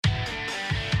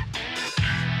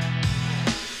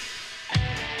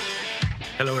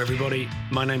Hello, everybody.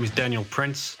 My name is Daniel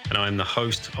Prince, and I am the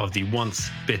host of the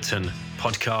Once Bitten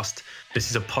podcast.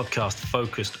 This is a podcast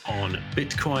focused on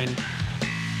Bitcoin.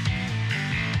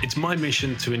 It's my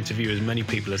mission to interview as many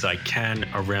people as I can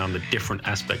around the different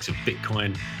aspects of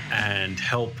Bitcoin and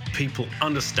help people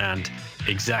understand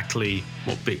exactly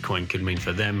what Bitcoin could mean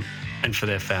for them and for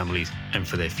their families and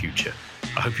for their future.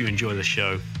 I hope you enjoy the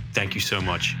show. Thank you so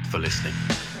much for listening.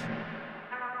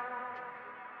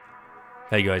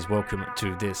 Hey guys, welcome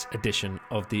to this edition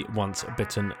of the Once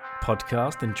Bitten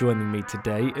podcast, and joining me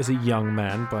today is a young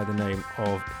man by the name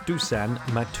of Dusan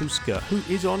Matuska, who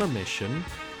is on a mission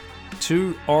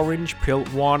to orange pill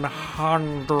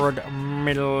 100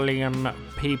 million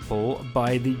people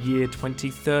by the year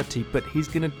 2030, but he's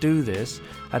going to do this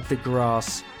at the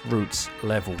grassroots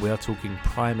level. We are talking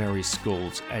primary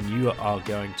schools, and you are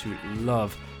going to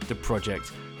love the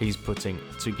project he's putting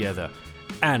together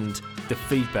and the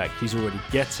feedback he's already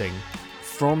getting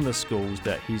from the schools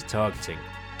that he's targeting.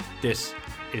 This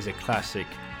is a classic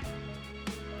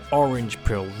orange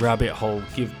pill, rabbit hole,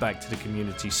 give back to the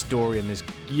community story, and this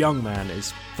young man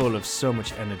is full of so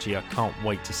much energy. I can't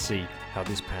wait to see how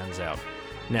this pans out.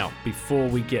 Now, before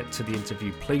we get to the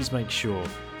interview, please make sure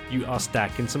you are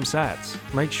stacking some sats.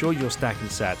 Make sure you're stacking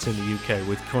sats in the UK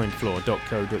with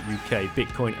coinfloor.co.uk,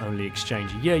 Bitcoin only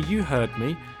exchange. Yeah, you heard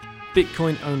me.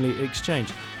 Bitcoin only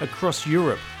exchange across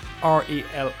Europe.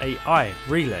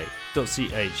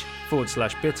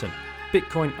 relay.ch/bitten,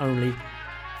 Bitcoin only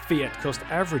fiat cost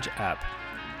average app.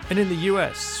 And in the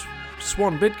US,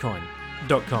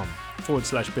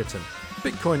 swanbitcoin.com/bitten,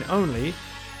 Bitcoin only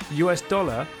US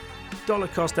dollar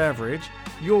cost average,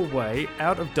 your way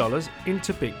out of dollars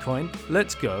into Bitcoin.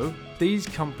 Let's go. These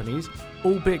companies,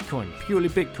 all Bitcoin, purely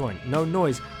Bitcoin, no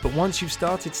noise. But once you've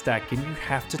started stacking, you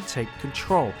have to take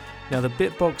control. Now, the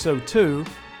BitBox02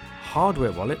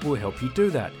 hardware wallet will help you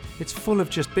do that. It's full of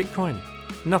just Bitcoin,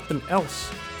 nothing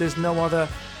else. There's no other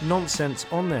nonsense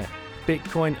on there.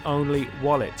 Bitcoin only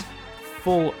wallet,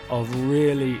 full of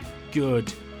really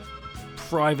good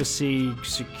privacy,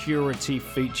 security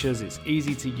features. It's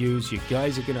easy to use. You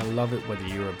guys are going to love it, whether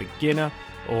you're a beginner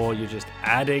or you're just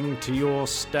adding to your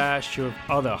stash of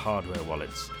other hardware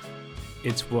wallets.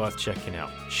 It's worth checking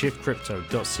out.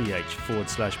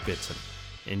 shiftcrypto.ch/bitten.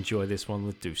 Enjoy this one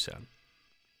with Dusan.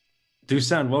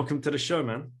 Dusan, welcome to the show,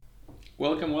 man.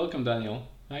 Welcome, Daniel.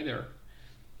 Hi there.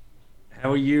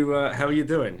 How are you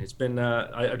doing? It's been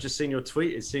I've just seen your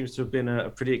tweet. It seems to have been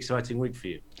a pretty exciting week for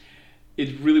you.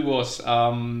 It really was.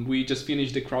 We just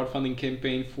finished the crowdfunding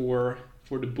campaign for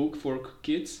the book for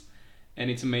kids,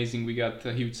 and it's amazing. We got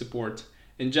huge support.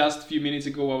 And just a few minutes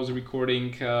ago, I was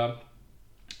recording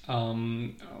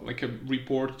like a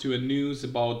report to a news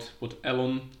about what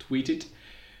Elon tweeted.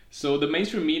 So the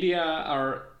mainstream media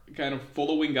are kind of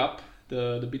following up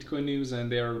the Bitcoin news, and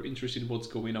they're interested in what's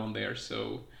going on there.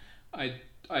 So I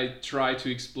try to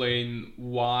explain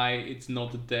why it's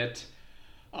not that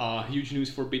huge news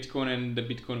for Bitcoin, and the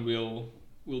Bitcoin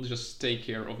will just take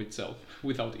care of itself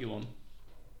without Elon.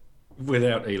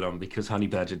 Without Elon, because Honey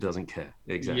Badger doesn't care.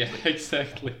 Exactly. Yeah,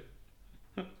 exactly.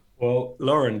 Well,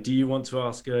 Lauren, do you want to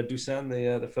ask Dusan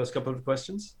the first couple of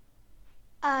questions?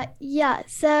 Yeah.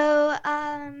 So,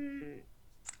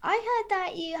 I heard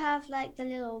that you have like the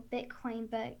little Bitcoin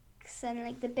books and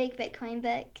like the big Bitcoin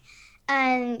book,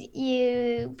 and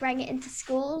you bring it into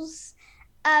schools.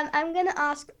 I'm gonna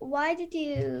ask, why did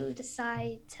you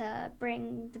decide to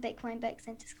bring the Bitcoin books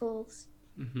into schools?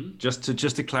 Mm-hmm.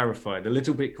 Just to clarify, the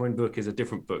Little Bitcoin book is a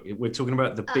different book. We're talking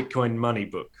about the Bitcoin Money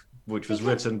book, which was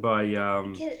written by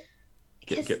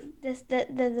Because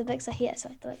the books are here, so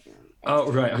I thought.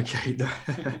 Oh, right, okay.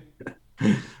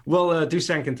 Well,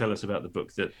 Dusan can tell us about the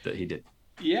book that he did.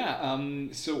 Yeah,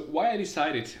 so why I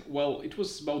decided? Well, it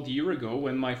was about a year ago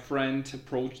when my friend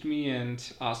approached me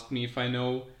and asked me if I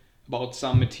know about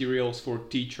some materials for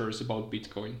teachers about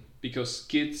Bitcoin, because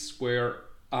kids were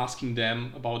asking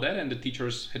them about that and the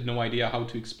teachers had no idea how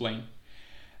to explain.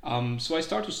 So I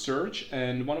started to search,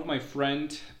 and one of my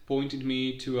friends pointed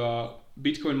me to a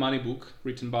Bitcoin Money book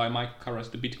written by Michael Carras,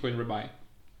 the Bitcoin Rabbi.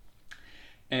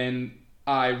 And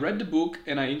I read the book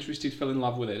and I fell in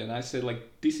love with it. And I said,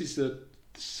 like, this is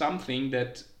something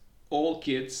that all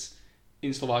kids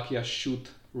in Slovakia should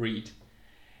read.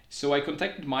 So I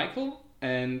contacted Michael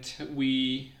and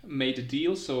we made a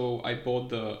deal. So I bought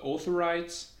the author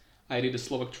rights. I did a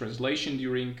Slovak translation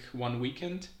during one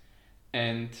weekend.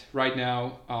 And right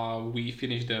now we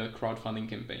finished the crowdfunding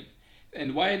campaign.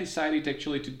 And why I decided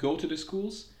actually to go to the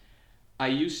schools, I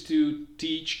used to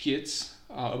teach kids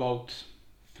about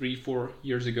 3-4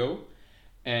 years ago,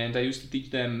 and I used to teach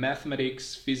them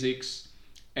mathematics, physics,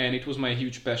 and it was my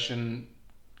huge passion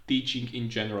teaching in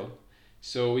general.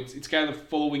 So it's kind of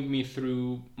following me through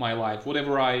my life.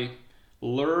 Whatever I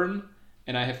learn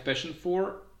and I have passion for,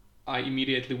 I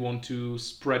immediately want to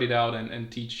spread it out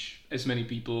and teach as many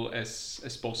people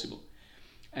as possible.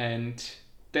 And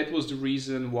that was the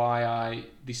reason why I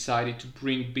decided to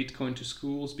bring Bitcoin to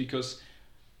schools, because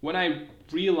when I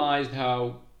realized how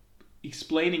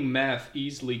explaining math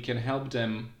easily can help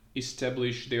them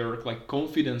establish their like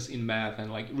confidence in math and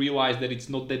like realize that it's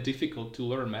not that difficult to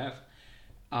learn math,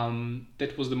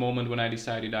 that was the moment when I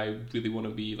decided I really want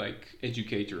to be like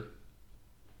educator.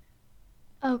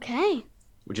 Okay.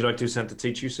 Would you like Dusan to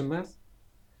teach you some math?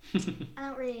 I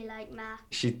don't really like math.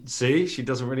 She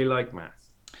doesn't really like math.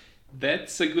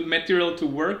 That's a good material to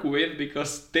work with,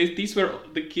 because these were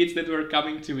the kids that were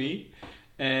coming to me,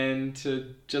 and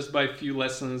just by a few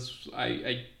lessons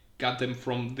I got them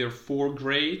from their 4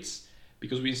 grades,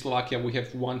 because we in Slovakia we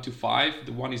have 1 to 5.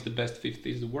 The 1 is the best, 5th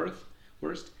is the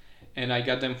worst, and I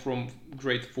got them from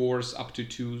grade 4s up to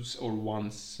 2s or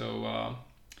 1s. So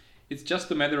it's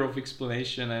just a matter of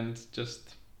explanation, and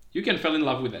just you can fall in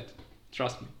love with that,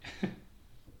 trust me.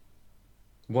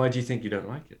 Why do you think you don't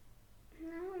like it?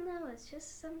 It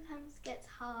just sometimes gets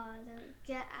hard and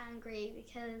get angry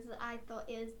because I thought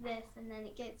it was this, and then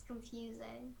it gets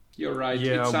confusing. You're right.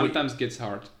 Yeah, it sometimes gets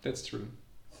hard. That's true.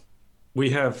 We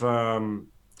have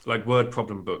like word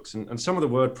problem books, and some of the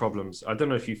word problems, I don't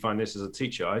know if you find this as a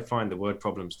teacher, I find the word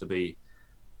problems to be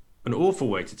an awful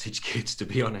way to teach kids, to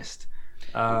be honest.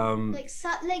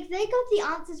 Like they got the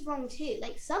answers wrong too.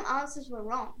 Like some answers were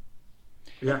wrong.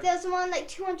 Yeah. Like, there's one like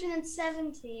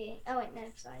 270. Oh wait, no,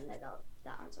 sorry, no,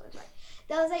 that answer was right.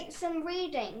 There was like some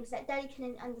readings that Daddy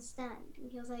couldn't understand, and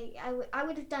he was like, I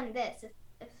would have done this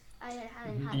if I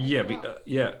hadn't had it.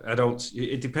 Yeah, adults.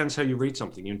 It depends how you read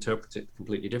something. You interpret it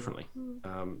completely differently.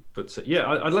 But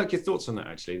I'd like your thoughts on that.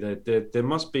 Actually, there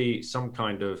must be some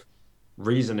kind of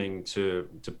reasoning to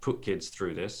put kids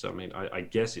through this. I mean, I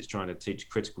guess it's trying to teach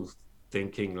critical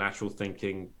thinking, lateral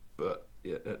thinking, but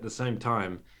at the same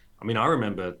time, I mean, I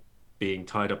remember being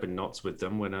tied up in knots with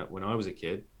them when I was a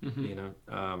kid. You know,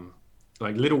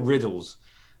 like little riddles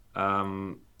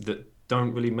that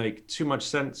don't really make too much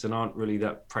sense and aren't really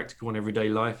that practical in everyday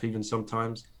life, even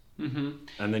sometimes. And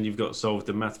then you've got to solve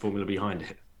the math formula behind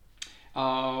it.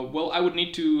 Well, I would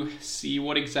need to see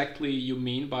what exactly you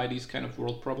mean by this kind of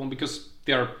world problem, because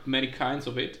there are many kinds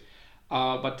of it.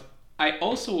 But I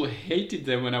also hated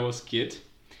them when I was a kid.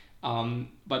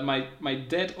 But my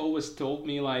dad always told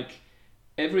me like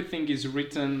everything is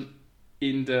written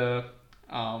in that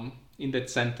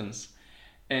sentence,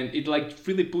 and it like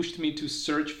really pushed me to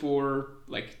search for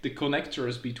like the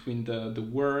connectors between the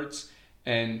words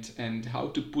and how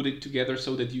to put it together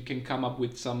so that you can come up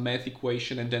with some math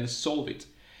equation and then solve it.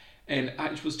 And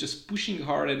I was just pushing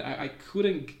hard, and I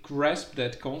couldn't grasp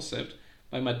that concept.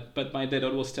 But my dad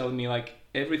always telling me like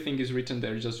everything is written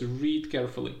there, just read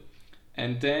carefully.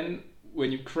 And then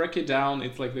when you crack it down,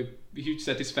 it's like the huge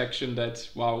satisfaction that,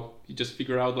 wow, you just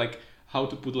figure out like how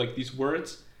to put like these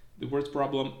words, the words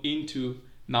problem into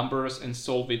numbers and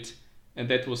solve it. And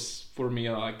that was for me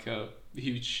like a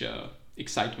huge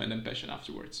excitement and passion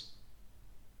afterwards.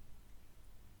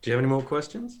 Do you have any more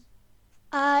questions?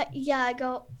 Yeah, I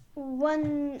got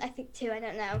one, I think 2, I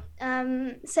don't know.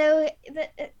 So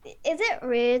is it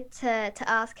rude to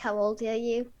ask how old are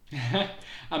you?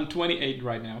 I'm 28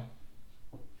 right now.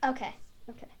 Okay.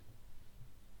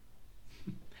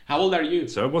 How old are you?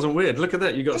 So it wasn't weird. Look at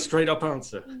that. You got a straight up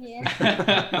answer.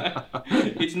 Yeah.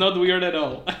 It's not weird at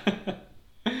all.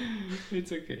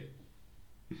 It's okay.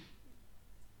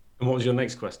 And what was your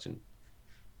next question?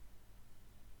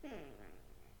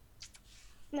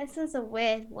 This is a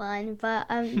weird one, but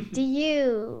do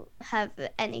you have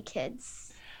any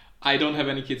kids? I don't have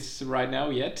any kids right now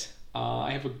yet.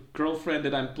 I have a girlfriend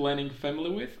that I'm planning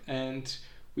family with, and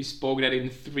we spoke that in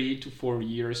 3 to 4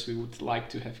 years we would like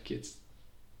to have kids.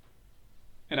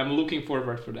 And I'm looking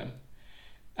forward for them.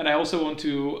 And I also want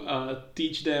to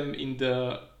teach them in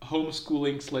the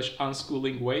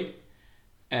homeschooling/unschooling way.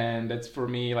 And that's for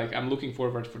me, like, I'm looking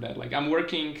forward for that. Like, I'm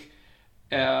working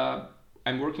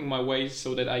my way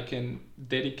so that I can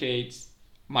dedicate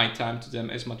my time to them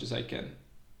as much as I can.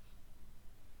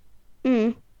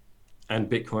 And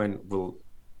Bitcoin will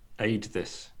aid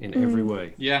this in every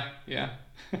way. Yeah.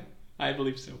 I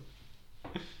believe so.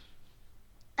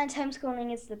 And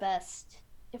homeschooling is the best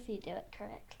if you do it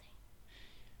correctly.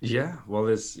 Yeah, well,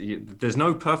 there's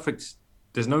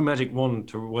no magic wand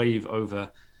to wave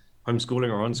over homeschooling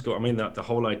or unschooling. I mean, that the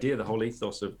whole idea, the whole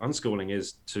ethos of unschooling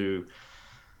is to,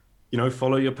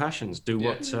 follow your passions, do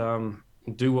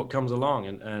what comes along,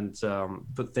 and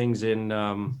put things in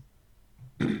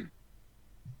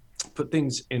put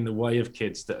things in the way of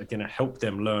kids that are going to help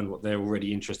them learn what they're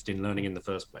already interested in learning in the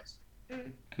first place.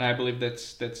 And I believe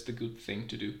that's the good thing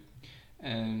to do.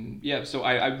 And yeah, so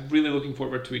I'm really looking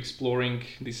forward to exploring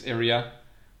this area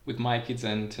with my kids,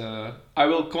 and I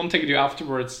will contact you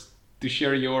afterwards to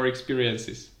share your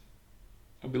experiences.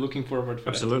 I'll be looking forward for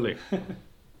Absolutely.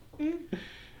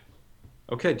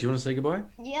 Okay, do you want to say goodbye?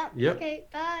 Yep. Yep. Okay,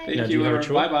 bye. that. Now, Thank do you you, have a Lauren.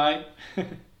 chore? Bye-bye.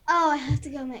 Oh, I have to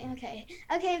go make. Okay.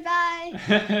 Okay, bye.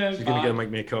 She's going to go make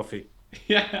me a coffee.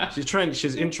 Yeah.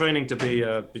 She's in training to be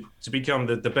to become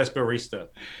the best barista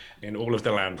in all of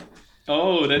the land.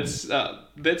 Oh,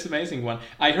 that's amazing one.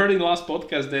 I heard in the last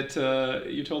podcast that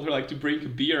you told her like to bring a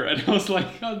beer, and I was like,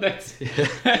 oh,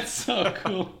 that's so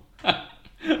cool.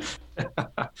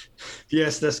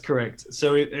 Yes, that's correct.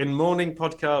 So in morning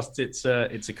podcasts,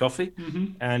 it's a coffee,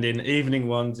 and in evening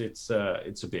ones, it's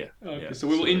a beer. Okay, Yeah, so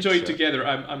we will enjoy it's, it together.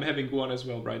 I'm having one as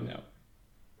well right now.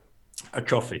 a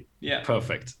coffee. Yeah.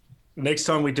 Perfect. Next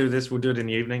time we do this, we'll do it in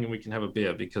the evening, and we can have a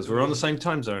beer because we're on the same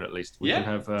time zone. At least we Yeah,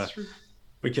 can have that's true.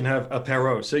 we can have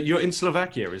apéro. So you're in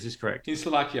Slovakia, is this correct? In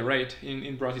Slovakia, right?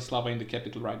 In Bratislava, in the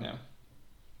capital right now.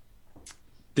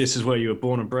 This is where you were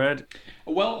born and bred.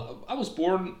 Well, I was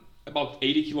born about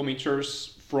 80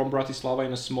 kilometers from Bratislava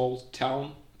in a small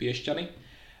town, Piešťany.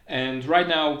 And right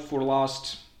now, for the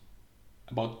last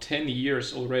about 10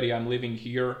 years already, I'm living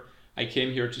here. I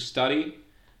came here to study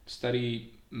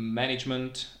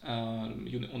management on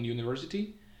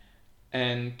university.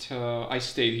 And I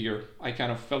stayed here. I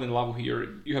kind of fell in love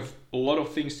here. You have a lot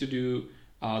of things to do.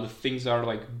 The things are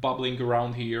like bubbling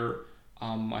around here.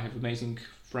 I have amazing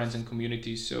friends and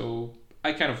community, so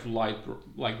I kind of like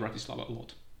Bratislava a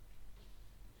lot.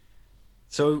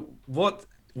 So what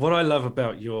I love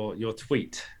about your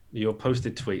tweet, your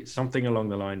posted tweet, something along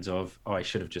the lines of, "Oh, I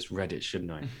should have just read it,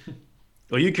 shouldn't I?"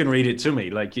 Or you can read it to me.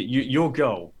 Like your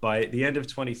goal by the end of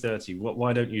 2030.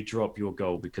 Why don't you drop your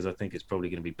goal? Because I think it's probably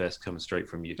going to be best coming straight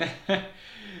from you.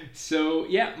 So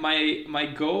yeah, my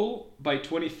goal by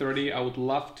 2030, I would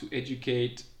love to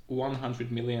educate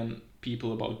 100 million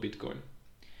people about Bitcoin.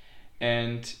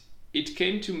 And it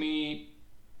came to me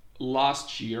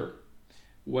last year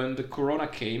when the Corona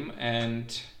came,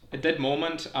 and at that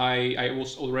moment I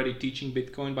was already teaching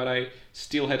Bitcoin, but I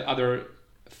still had other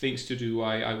things to do.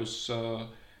 I was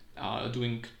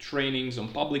doing trainings on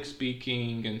public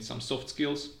speaking and some soft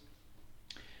skills.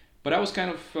 But I was kind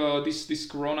of, this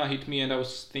Corona hit me, and I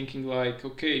was thinking like,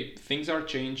 okay, things are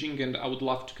changing, and I would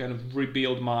love to kind of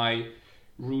rebuild my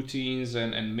routines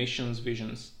and missions,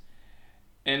 visions.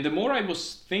 And the more I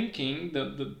was thinking,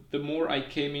 the more I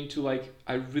came into like,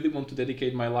 I really want to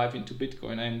dedicate my life into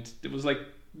Bitcoin. And there was like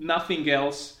nothing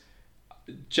else,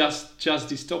 just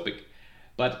this topic.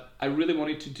 But I really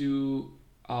wanted to do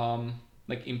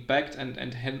like impact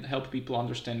and help people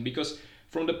understand. Because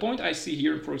from the point I see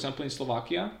here, for example, in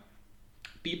Slovakia,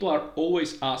 people are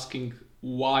always asking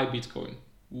why Bitcoin?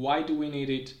 Why do we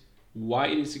need it? Why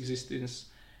it is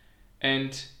existence?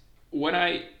 And when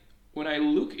I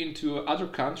look into other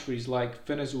countries like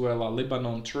Venezuela,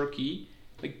 Lebanon, Turkey,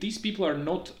 like these people are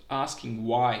not asking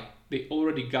why. They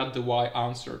already got the why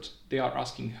answered. They are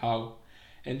asking how.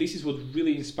 And this is what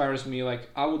really inspires me. Like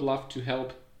I would love to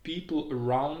help people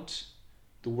around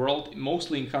the world,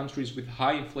 mostly in countries with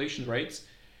high inflation rates,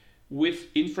 with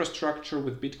infrastructure,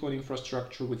 with Bitcoin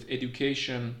infrastructure, with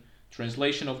education,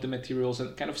 translation of the materials,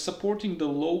 and kind of supporting the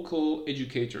local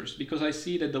educators, because I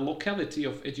see that the locality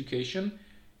of education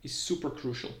is super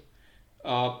crucial.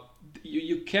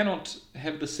 You cannot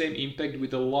have the same impact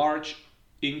with a large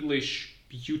English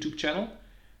YouTube channel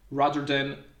rather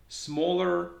than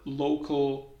smaller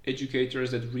local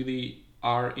educators that really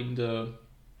are in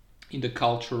the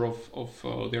culture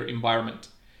of their environment.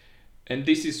 And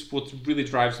this is what really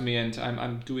drives me, and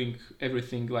I'm doing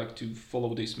everything like to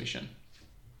follow this mission.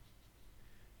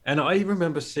 And I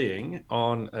remember seeing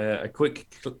on a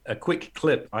quick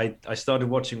clip. I started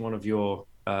watching one of your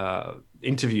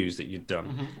interviews that you'd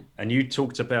done, and you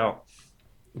talked about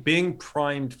being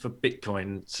primed for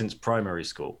Bitcoin since primary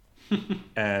school.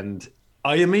 And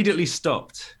I immediately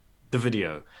stopped the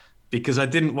video because I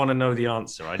didn't want to know the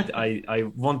answer. I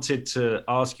wanted to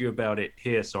ask you about it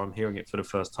here, so I'm hearing it for the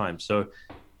first time. So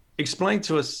explain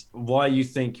to us why you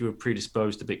think you were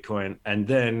predisposed to Bitcoin, and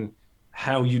then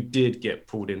how you did get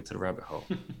pulled into the rabbit hole.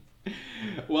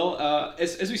 Well,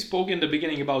 as we spoke in the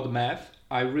beginning about the math,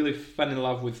 I really fell in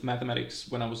love with mathematics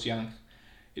when I was young.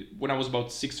 When I was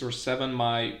about 6 or 7,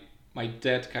 my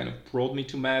dad kind of brought me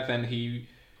to math, and he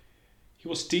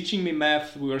was teaching me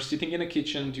math. We were sitting in a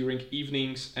kitchen during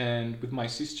evenings and with my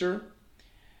sister,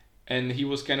 and he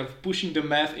was kind of pushing the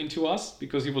math into us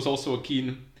because he was also a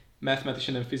keen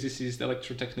mathematician and physicist,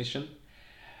 electrotechnician.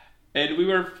 And we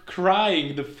were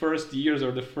crying the first years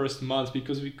or the first months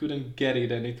because we couldn't get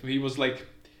it. And he was like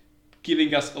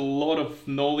giving us a lot of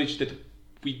knowledge that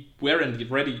we weren't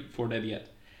ready for that yet.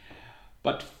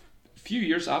 But a few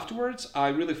years afterwards, I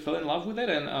really fell in love with it,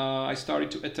 and I started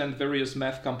to attend various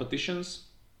math competitions,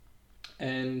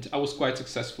 and I was quite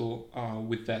successful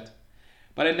with that.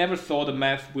 But I never thought that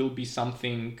math will be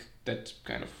something that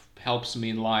kind of helps me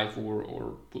in life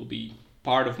or will be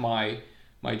part of my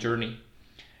journey.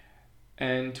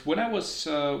 And when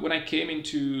I came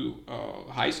into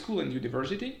high school and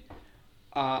university,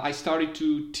 I started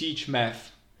to teach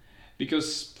math,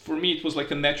 because for me it was like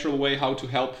a natural way how to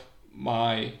help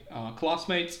my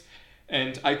classmates,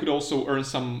 and I could also earn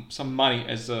some money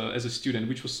as a student,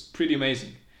 which was pretty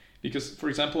amazing. Because, for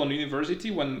example, on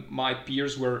university, when my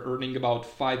peers were earning about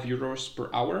 €5 per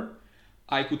hour,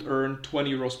 I could earn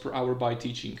 €20 per hour by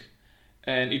teaching,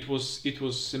 and it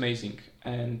was amazing.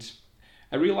 And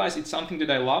I realized it's something that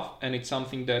I love, and it's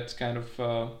something that kind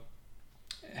of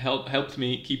helped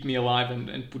me keep me alive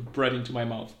and put bread into my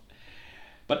mouth.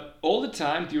 But all the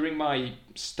time during my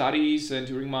studies and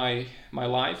during my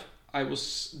life, I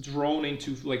was drawn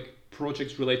into like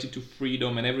projects related to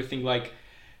freedom and everything like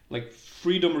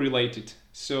freedom related.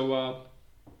 So,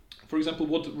 for example,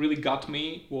 what really got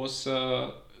me was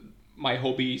my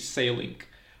hobby, sailing.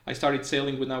 I started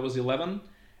sailing when I was 11,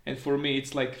 and for me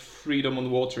it's like freedom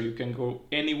on water. You can go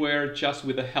anywhere just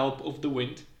with the help of the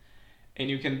wind, and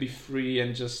you can be free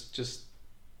and just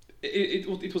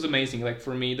it was amazing, like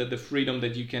for me, that the freedom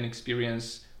that you can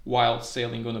experience while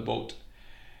sailing on a boat.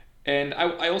 And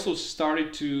I also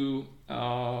started to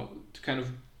kind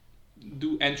of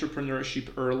do entrepreneurship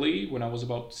early. When I was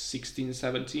about 16,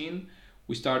 17,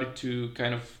 we started to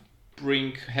kind of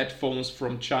bring headphones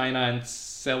from China and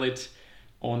sell it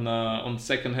on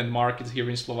secondhand markets here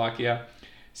in Slovakia.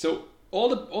 So all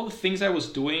the things I was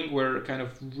doing were kind of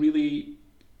really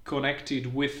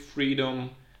connected with freedom.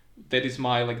 That is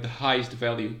my like the highest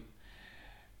value.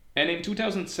 And in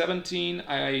 2017,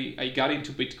 I got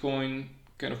into Bitcoin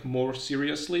kind of more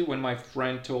seriously when my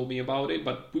friend told me about it.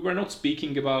 But we were not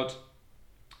speaking about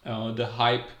the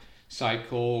hype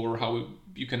cycle or how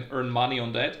you can earn money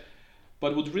on that.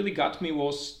 But what really got me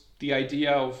was the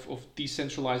idea of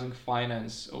decentralizing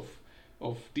finance, of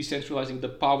decentralizing the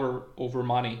power over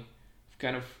money, of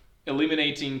kind of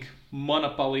eliminating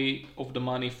monopoly of the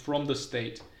money from the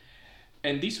state.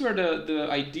 And these were the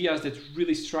ideas that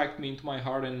really struck me into my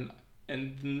heart. And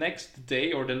the next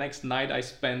day or the next night I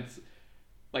spent,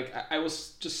 like I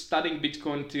was just studying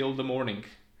Bitcoin till the morning.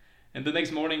 And the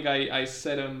next morning I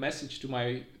sent a message to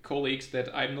my colleagues that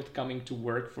I'm not coming to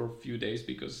work for a few days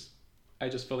because I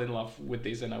just fell in love with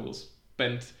this and I will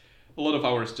spend a lot of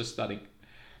hours just studying.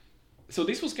 So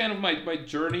this was kind of my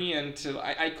journey, and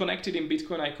I connected in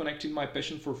Bitcoin, I connected my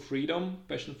passion for freedom,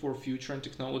 passion for future and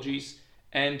technologies,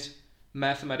 and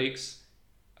mathematics,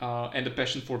 and the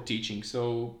passion for teaching.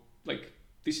 So like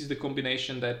this is the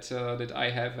combination that I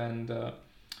have,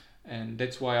 and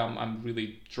that's why I'm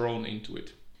really drawn into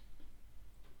it.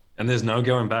 And there's no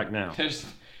going back now.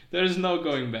 There's no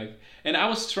going back. And I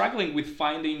was struggling with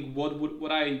finding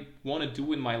what I want to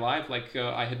do in my life. Like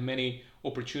I had many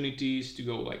opportunities to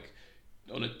go like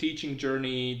on a teaching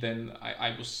journey. Then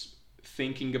I was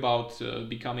thinking about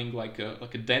becoming like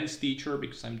a dance teacher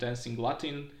because I'm dancing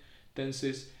Latin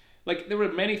dances. Like there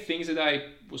were many things that I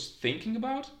was thinking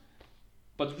about,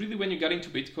 but really when you got into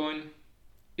Bitcoin,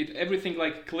 everything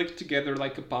like clicked together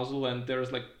like a puzzle, and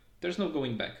there's no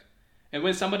going back. And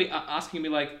when somebody asking me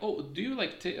like, oh, do you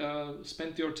like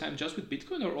spend your time just with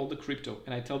Bitcoin or all the crypto?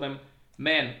 And I tell them,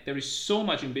 man, there is so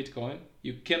much in Bitcoin.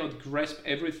 You cannot grasp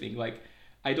everything. Like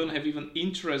I don't have even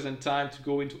interest and time to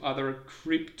go into other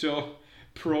crypto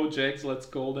projects, let's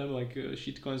call them, like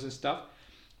shitcoins and stuff.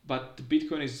 But the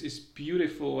Bitcoin is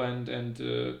beautiful and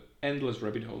endless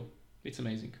rabbit hole. It's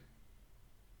amazing.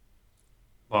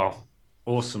 Wow,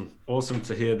 awesome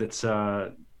to hear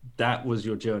that. That was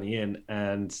your journey in,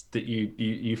 and that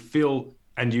you feel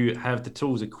and you have the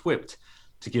tools equipped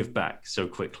to give back so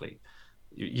quickly.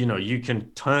 You know, you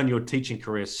can turn your teaching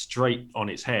career straight on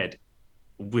its head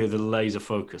with a laser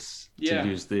focus, to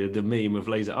use the meme of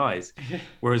laser eyes.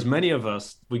 Whereas many of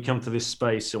us, we come to this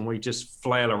space and we just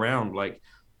flail around like,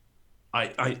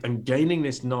 I'm gaining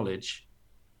this knowledge,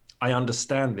 I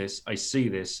understand this, I see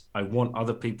this, I want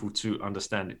other people to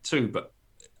understand it too, but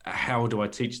how do I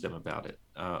teach them about it?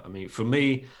 I mean, for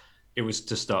me, it was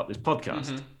to start this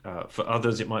podcast. For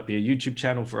others, it might be a YouTube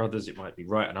channel. For others, it might be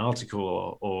write an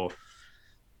article. Or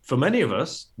for many of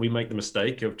us, we make the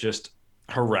mistake of just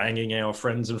haranguing our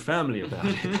friends and family about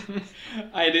it.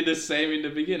 I did the same in the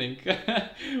beginning.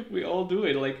 We all do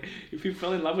it. Like, if you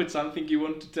fell in love with something, you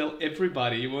want to tell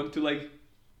everybody. You want to like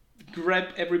grab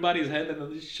everybody's hand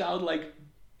and shout like,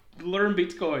 "Learn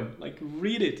Bitcoin!" Like,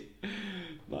 read it.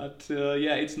 But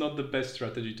yeah, it's not the best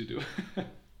strategy to do.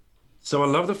 So I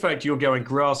love the fact you're going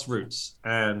grassroots,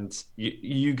 and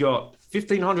you got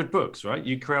 1,500 books, right?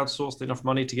 You crowdsourced enough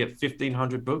money to get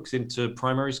 1,500 books into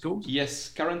primary schools? Yes,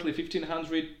 currently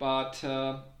 1,500, but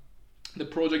the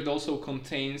project also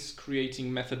contains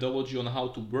creating methodology on how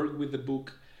to work with the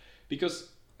book, because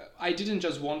I didn't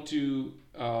just want to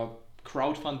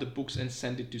crowdfund the books and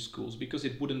send it to schools, because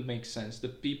it wouldn't make sense. The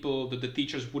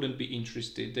teachers wouldn't be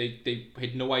interested. They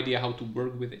had no idea how to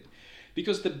work with it,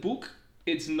 because the book,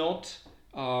 it's not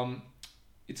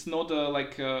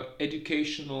like a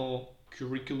educational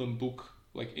curriculum book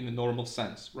like in a normal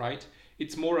sense, right?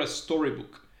 It's more a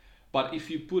storybook. But if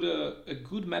you put a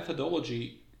good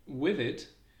methodology with it,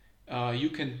 you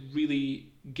can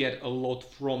really get a lot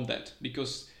from that,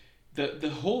 because the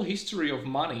whole history of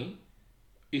money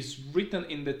is written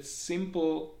in that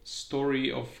simple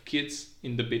story of kids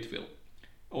in the Bitville.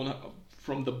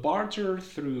 From the barter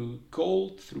through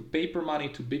gold, through paper money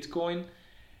to Bitcoin.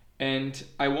 And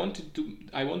I want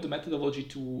the methodology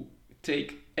to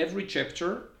take every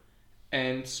chapter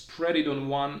and spread it on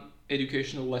one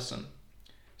educational lesson,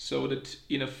 so that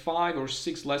in a 5 or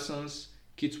 6 lessons,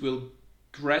 kids will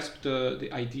grasp the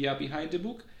idea behind the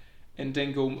book and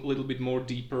then go a little bit more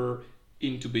deeper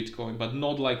into Bitcoin, but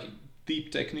not like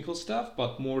deep technical stuff,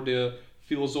 but more the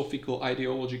philosophical,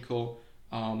 ideological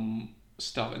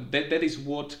stuff. And that is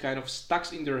what kind of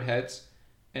stuck in their heads,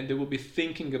 and they will be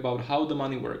thinking about how the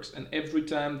money works. And every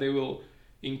time they will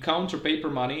encounter paper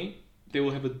money, they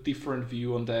will have a different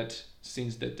view on that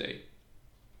since that day.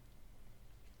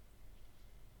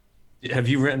 Have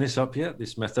you written this up yet?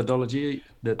 This methodology?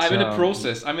 I'm in a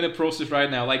process. I'm in a process right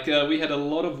now. Like we had a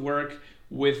lot of work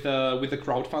with the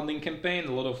crowdfunding campaign.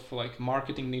 A lot of like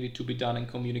marketing needed to be done and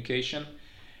communication.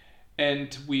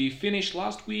 And we finished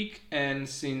last week. And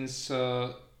since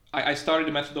I started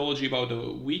the methodology about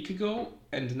a week ago,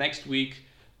 and next week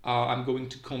I'm going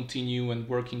to continue and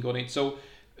working on it. So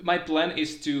my plan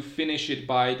is to finish it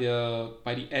by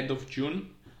the end of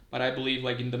June, but I believe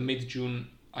like in the mid-June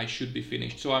I should be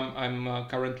finished. So I'm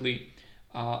currently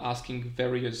asking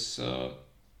various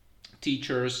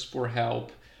teachers for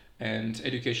help and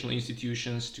educational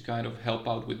institutions to kind of help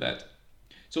out with that.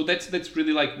 So that's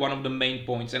really like one of the main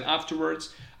points. And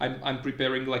afterwards, I'm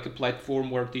preparing like a platform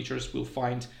where teachers will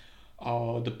find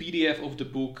the PDF of the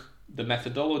book, the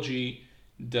methodology,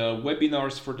 the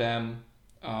webinars for them.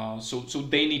 So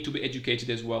they need to be educated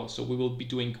as well. So we will be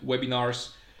doing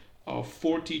webinars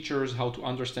for teachers, how to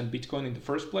understand Bitcoin in the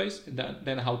first place, and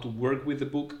then how to work with the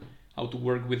book, how to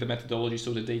work with the methodology,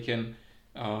 so that they can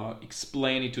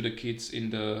explain it to the kids in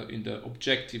the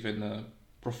objective and the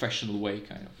professional way,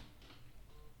 kind of.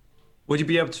 Would you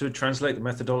be able to translate the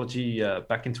methodology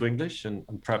back into English and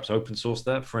perhaps open source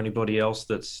that for anybody else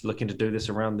that's looking to do this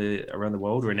around the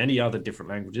world, or in any other different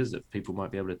languages that people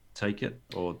might be able to take it,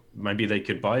 or maybe they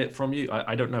could buy it from you?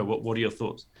 I don't know. What are your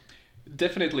thoughts?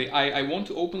 Definitely. I want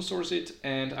to open source it,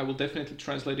 and I will definitely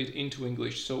translate it into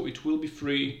English. So it will be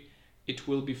free. It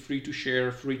will be free to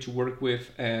share, free to work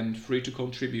with, and free to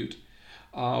contribute.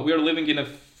 We are living in a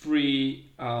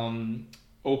free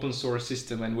open source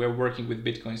system, and we're working with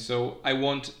Bitcoin. So I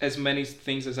want as many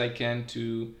things as I can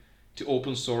to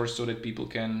open source, so that people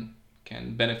can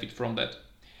benefit from that.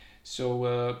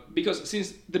 So because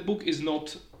since the book is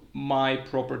not my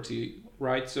property,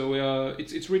 right? So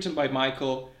it's written by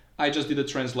Michael. I just did a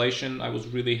translation. I was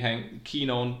really keen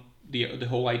on the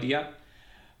whole idea.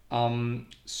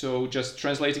 So just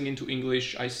translating into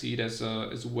English, I see it as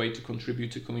a way to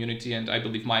contribute to community, and I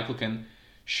believe Michael can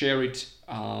share it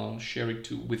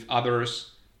with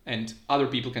others, and other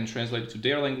people can translate it to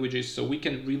their languages. So we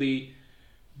can really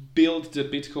build the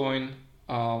Bitcoin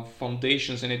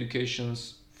foundations and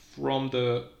educations from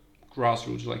the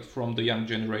grassroots, like from the young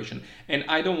generation. And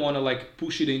I don't want to like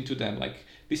push it into them. Like,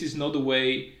 this is not the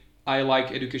way I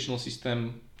like educational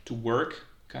system to work.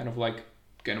 Kind of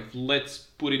let's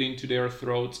put it into their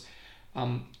throats.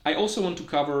 I also want to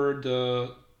cover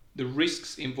the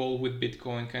risks involved with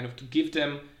Bitcoin, kind of to give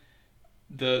them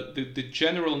the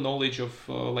general knowledge of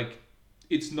like,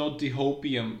 it's not the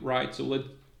hopium, right? So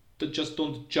just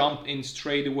don't jump in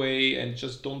straight away and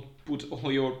just don't put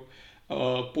all your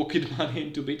pocket money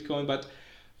into Bitcoin, but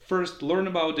first learn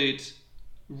about it,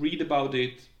 read about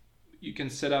it. You can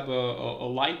set up a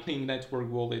Lightning Network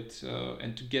wallet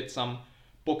and to get some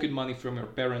pocket money from your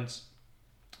parents.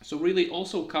 So really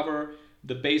also cover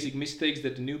the basic mistakes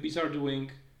that the newbies are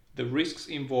doing, the risks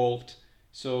involved,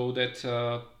 so that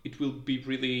it will be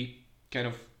really kind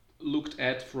of looked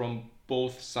at from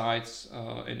both sides,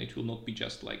 and it will not be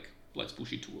just like, let's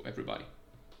push it to everybody.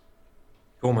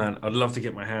 Cool, man. I'd love to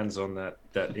get my hands on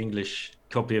that English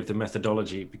copy of the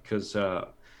methodology, because I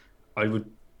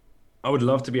would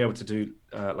love to be able to do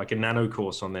like a nano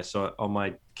course on this on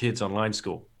my kids' online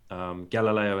school,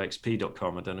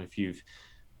 GalileoXP.com. I don't know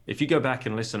if you go back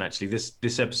and listen, actually,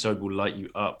 this episode will light you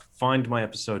up. Find my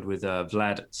episode with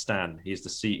Vlad Stan. He's the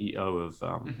CEO of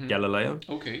Galileo,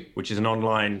 which is an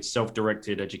online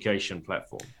self-directed education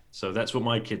platform. So that's what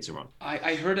my kids are on.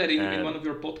 I heard that in one of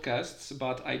your podcasts,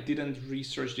 but I didn't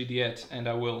research it yet, and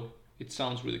I will. It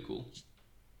sounds really cool.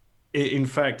 In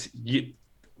fact,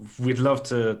 we'd love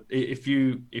to, if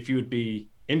you would be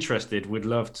interested, we'd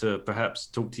love to perhaps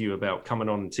talk to you about coming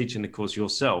on and teaching the course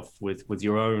yourself with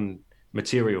your own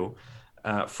material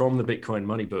from the Bitcoin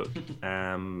Money Book.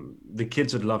 The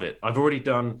kids would love it. I've already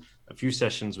done a few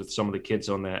sessions with some of the kids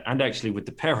on there, and actually with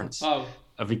the parents,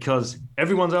 because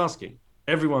everyone's asking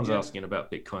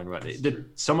about Bitcoin, right?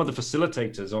 Some of the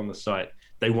facilitators on the site,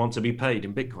 they want to be paid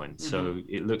in Bitcoin. So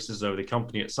it looks as though the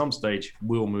company at some stage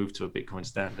will move to a Bitcoin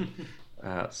standard.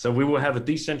 So we will have a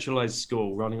decentralized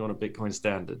school running on a Bitcoin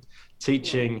standard,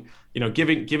 teaching,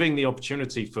 giving the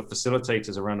opportunity for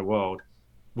facilitators around the world,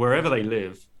 wherever they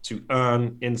live, to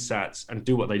earn in sats and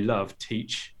do what they love,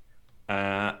 teach,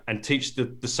 and teach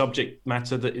the subject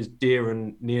matter that is dear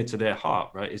and near to their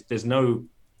heart, right? There's no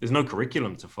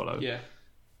curriculum to follow.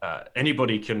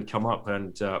 Anybody can come up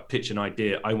and pitch an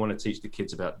idea. I want to teach the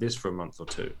kids about this for a month or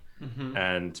two,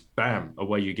 and bam,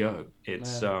 away you go.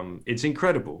 It's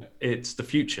incredible. It's the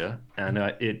future, and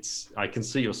I can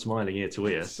see you're smiling ear to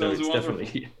ear. So it's wonderful.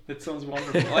 definitely. That sounds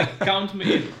wonderful. Like, count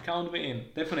me in,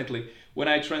 definitely. When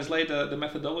I translate the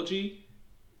methodology,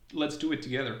 let's do it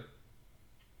together.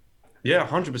 Yeah,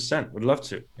 100%. Would love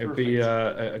to. It'd be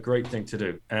a great thing to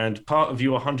do. And part of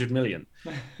your 100 million,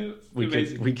 we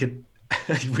could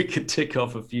tick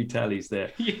off a few tallies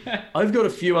there. Yeah. I've got a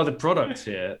few other products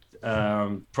here,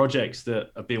 projects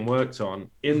that are being worked on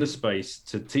in the space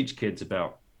to teach kids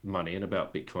about money and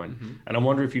about Bitcoin. And I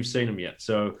wonder if you've seen them yet.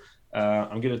 So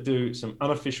I'm going to do some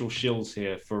unofficial shills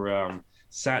here for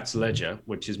Sats Ledger,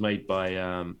 which is made by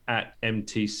at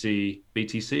MTC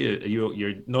BTC.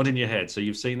 You're nodding your head. So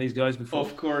you've seen these guys before?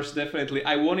 Of course, definitely.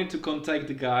 I wanted to contact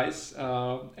the guys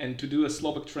and to do a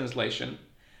Slovak translation,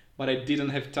 but I didn't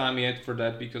have time yet for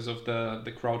that because of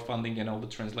the crowdfunding and all the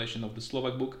translation of the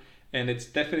Slovak book. And it's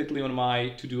definitely on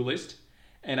my to-do list.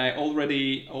 And I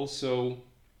already also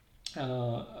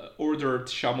ordered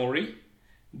Shamori.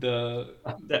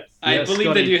 I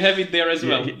believe that you have it there as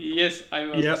well. Yes, I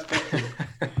was expecting.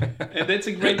 And that's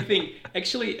a great thing.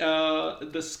 Actually,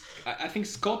 I think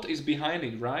Scott is behind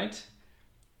it, right?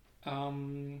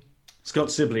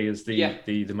 Scott Sibley is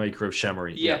the maker of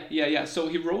Shamori. Yeah. So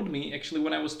he wrote me actually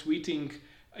when I was tweeting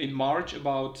in March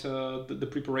about the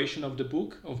preparation of the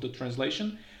book, of the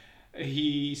translation.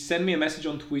 He sent me a message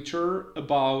on Twitter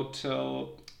about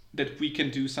that we can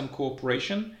do some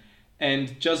cooperation.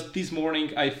 And just this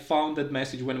morning, I found that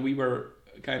message when we were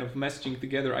kind of messaging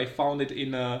together. I found it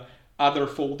in a other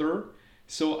folder.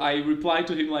 So I replied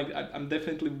to him like, I'm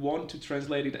definitely want to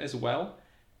translate it as well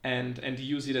and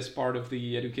use it as part of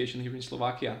the education here in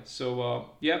Slovakia. So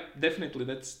yeah, definitely.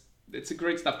 It's a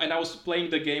great stuff. And I was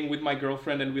playing the game with my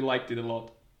girlfriend and we liked it a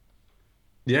lot.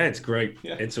 Yeah, it's great.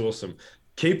 Yeah. It's awesome.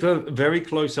 Keep a very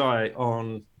close eye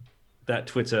on that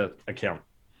Twitter account.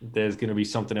 There's going to be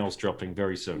something else dropping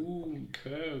very soon. Ooh,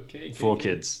 okay. For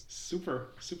kids.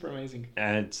 Super amazing.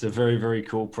 And it's a very, very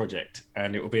cool project.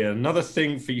 And it will be another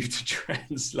thing for you to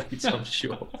translate, I'm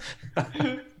sure.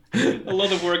 A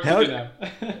lot of work to do now.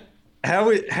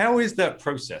 How is that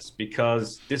process?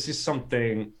 Because this is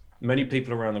something many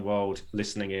people around the world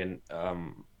listening in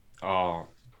are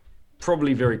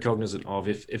probably very cognizant of.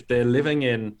 If they're living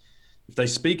in, if they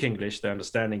speak English, they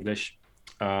understand English,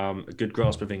 a good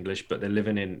grasp of English, but they're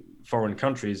living in foreign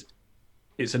countries,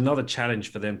 it's another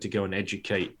challenge for them to go and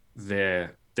educate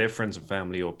their friends and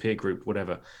family or peer group,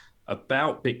 whatever,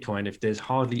 about Bitcoin if there's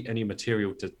hardly any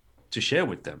material to share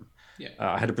with them. Yeah.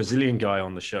 I had a Brazilian guy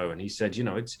on the show and he said,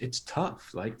 it's tough.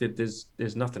 Like there's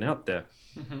nothing out there.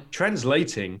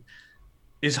 Translating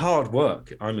is hard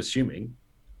work, I'm assuming.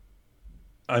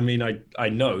 I mean, I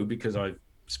know because I've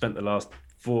spent the last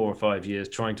 4 or 5 years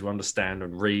trying to understand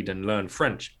and read and learn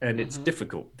French, and it's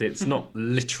difficult. It's not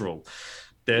literal.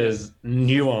 There's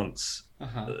nuance,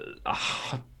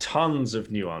 tons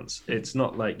of nuance. It's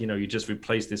not like, you just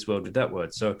replace this word with that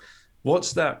word. So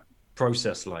what's that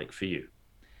process like for you?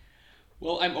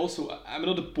 Well, I'm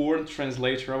not a born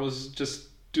translator. I was just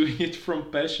doing it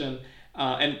from passion.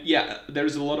 And yeah,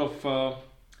 there's a lot of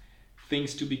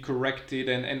things to be corrected.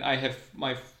 And I have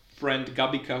my friend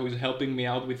Gabika who's helping me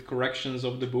out with corrections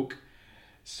of the book.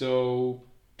 So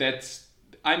that's,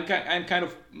 I'm kind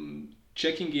of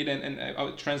checking it and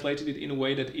I translated it in a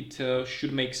way that it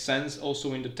should make sense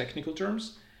also in the technical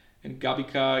terms. And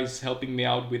Gabika is helping me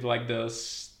out with like the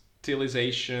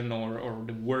stylization or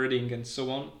the wording and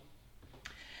so on.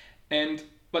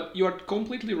 But you are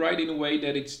completely right in a way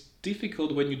that it's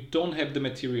difficult when you don't have the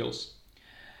materials.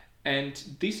 And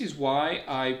this is why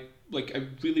I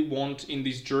really want in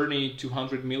this journey to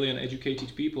 100 million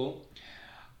educated people,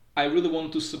 I really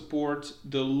want to support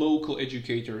the local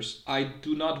educators. I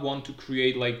do not want to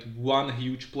create like one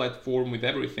huge platform with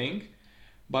everything,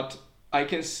 but I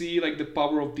can see like the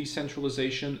power of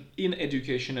decentralization in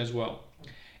education as well.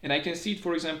 And I can see it,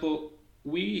 for example,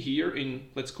 we here in,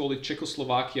 let's call it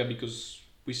Czechoslovakia, because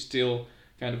we still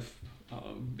kind of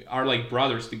are like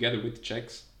brothers together with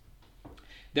Czechs.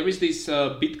 There is this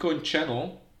Bitcoin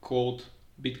channel called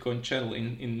Bitcoin channel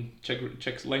in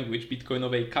Czech language,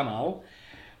 Bitcoinový kanál,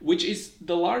 which is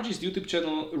the largest YouTube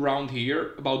channel around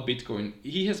here about Bitcoin.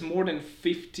 He has more than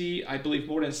 50, I believe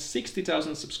more than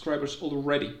 60,000 subscribers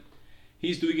already.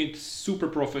 He's doing it super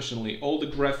professionally. All the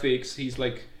graphics,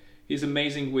 he's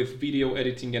amazing with video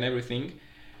editing and everything.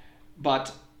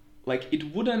 But like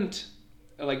it wouldn't,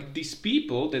 like these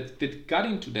people that got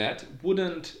into that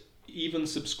wouldn't even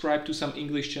subscribe to some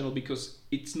English channel because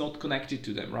it's not connected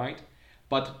to them, right?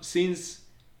 But since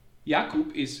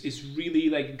Jakub is really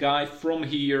like guy from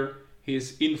here,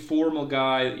 he's informal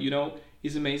guy,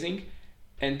 he's amazing.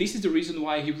 And this is the reason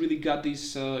why he really got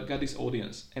this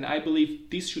audience. And I believe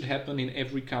this should happen in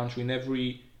every country, in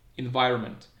every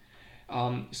environment.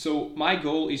 So my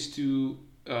goal is to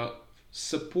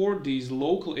support these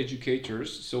local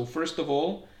educators. So first of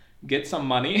all, get some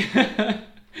money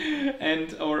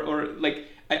and or like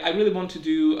I really want to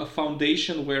do a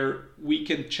foundation where we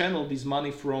can channel this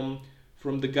money from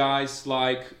the guys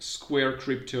like Square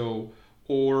Crypto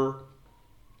or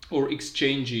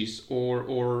exchanges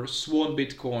or Swan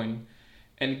Bitcoin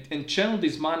and channel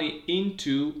this money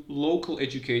into local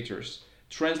educators,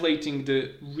 translating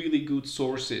the really good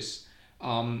sources,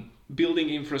 building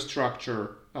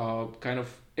infrastructure, kind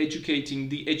of educating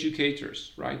the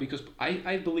educators, right? Because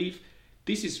I believe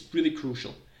this is really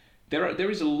crucial.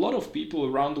 There is a lot of people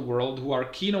around the world who are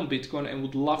keen on Bitcoin and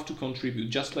would love to contribute,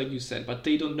 just like you said, but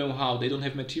they don't know how, they don't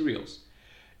have materials.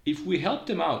 If we help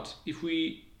them out, if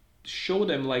we show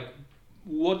them like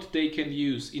what they can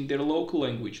use in their local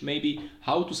language, maybe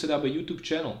how to set up a YouTube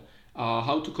channel,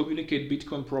 how to communicate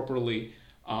Bitcoin properly,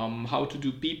 how to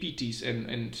do PPTs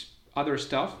and other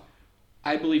stuff,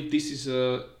 I believe this is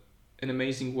an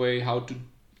amazing way how to,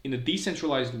 in a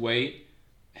decentralized way,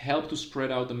 help to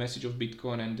spread out the message of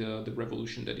Bitcoin and the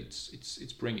revolution that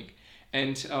it's bringing.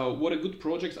 And what a good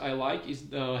project I like is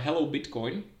Hello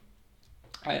Bitcoin.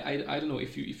 I don't know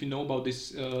if you know about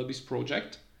this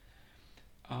project.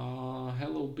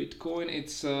 Hello Bitcoin.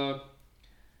 It's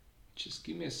just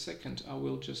give me a second. I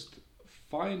will just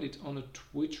find it on a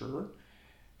Twitter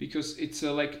because it's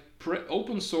like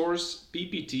open source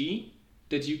PPT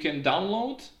that you can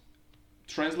download,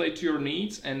 translate to your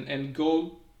needs, and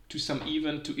go to some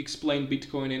event to explain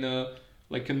Bitcoin in a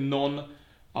non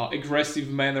aggressive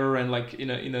manner and like in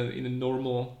a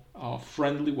normal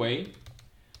friendly way.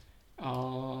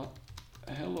 Hello.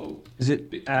 Is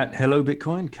it Bitcoin. at Hello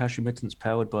Bitcoin? Cash remittance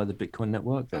powered by the Bitcoin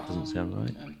network? That doesn't sound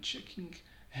right. I'm checking.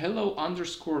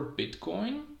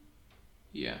 Hello_Bitcoin.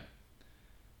 Yeah.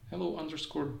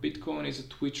 Hello_Bitcoin is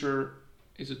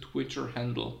a Twitter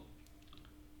handle.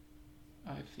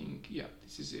 I think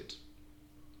this is it.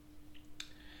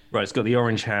 Right, it's got the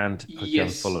orange hand.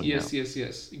 Yes,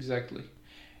 exactly.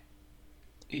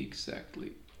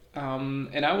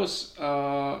 And I was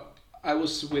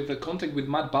with a contact with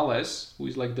Matt Balles, who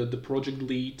is like the project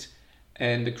lead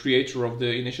and the creator of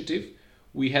the initiative.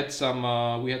 We had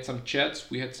some chats,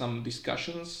 we had some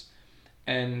discussions,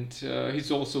 and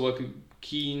he's also like a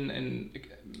keen and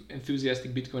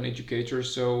enthusiastic Bitcoin educator.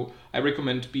 So I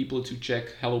recommend people to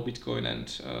check Hello Bitcoin and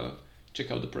check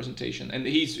out the presentation. And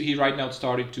he right now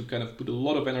started to kind of put a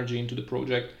lot of energy into the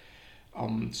project,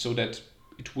 so that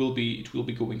it will be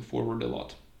going forward a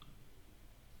lot.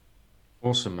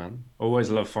 Awesome, man. Always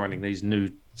love finding these new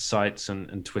sites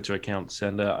and Twitter accounts.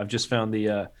 And I've just found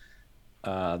the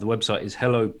website is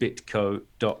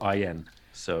hellobitco.in.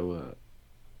 So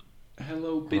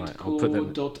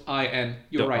hellobitco.in.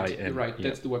 You're right. .in, You're right. yeah.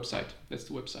 That's the website.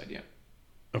 Yeah.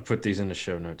 I'll put these in the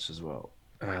show notes as well.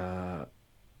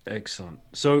 Excellent.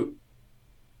 So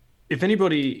if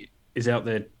anybody is out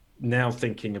there now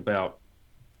thinking about,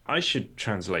 I should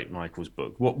translate Michael's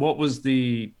book. What was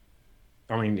the?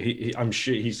 I mean, I'm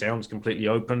sure he sounds completely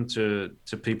open to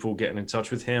people getting in touch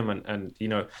with him, and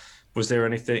was there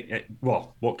anything?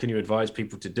 Well, what can you advise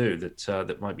people to do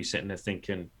that might be sitting there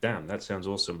thinking, "Damn, that sounds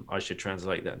awesome. I should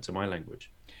translate that into my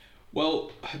language."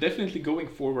 Well, definitely going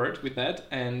forward with that,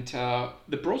 and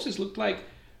the process looked like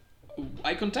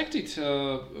I contacted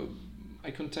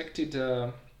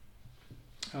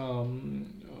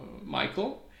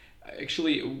Michael.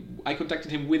 Actually, I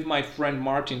contacted him with my friend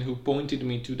Martin, who pointed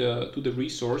me to the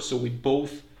resource. So we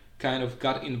both kind of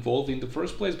got involved in the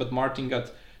first place, but Martin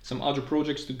got some other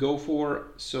projects to go for,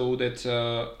 so that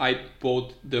I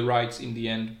bought the rights in the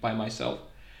end by myself.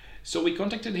 So we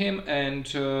contacted him, and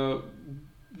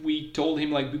we told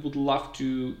him like we would love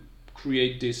to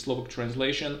create this Slovak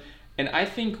translation. And I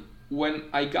think when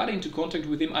I got into contact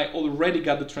with him, I already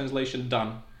got the translation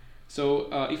done. So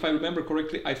if I remember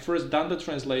correctly, I first done the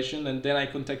translation, and then I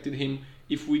contacted him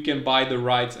if we can buy the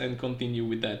rights and continue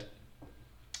with that.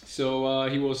 So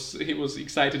he was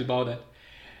excited about that,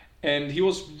 and he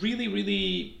was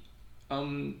really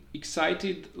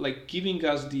excited, like giving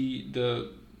us the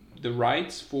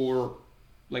rights for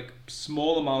like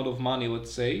small amount of money,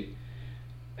 let's say.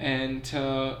 And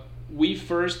we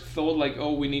first thought like,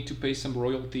 oh, we need to pay some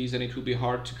royalties, and it will be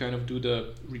hard to kind of do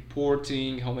the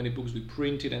reporting, how many books we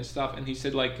printed and stuff. And he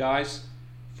said like, guys,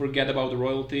 forget about the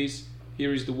royalties.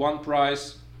 Here is the one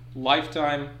price,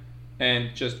 lifetime,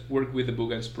 and just work with the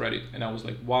book and spread it. And I was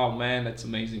like, wow, man, that's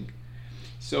amazing.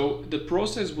 So the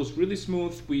process was really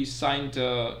smooth. We signed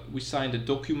a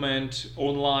document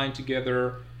online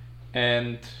together,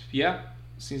 and yeah,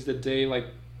 since that day, like,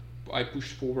 I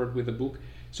pushed forward with the book.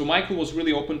 So Michael was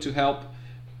really open to help.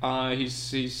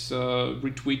 He's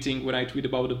retweeting when I tweet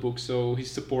about the book, so he's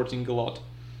supporting a lot.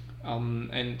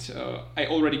 And I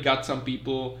already got some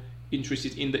people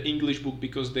interested in the English book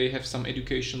because they have some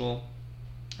educational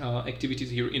activities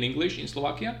here in English in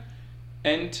Slovakia,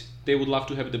 and they would love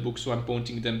to have the book, so I'm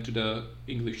pointing them to the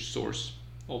English source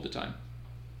all the time.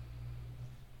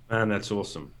 Man, that's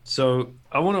awesome. So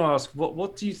I want to ask,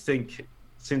 what do you think,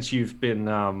 since you've been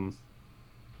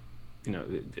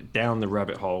down the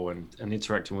rabbit hole and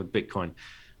interacting with Bitcoin,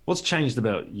 what's changed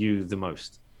about you the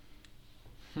most?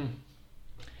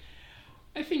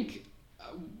 I think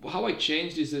how I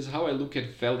changed is how I look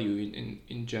at value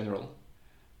in general.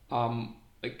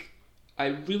 Like, I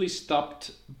really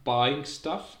stopped buying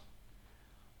stuff.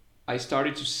 I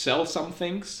started to sell some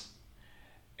things,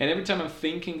 and every time I'm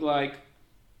thinking like,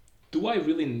 do I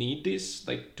really need this?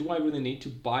 Like, do I really need to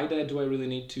buy that? Do I really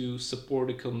need to support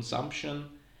the consumption?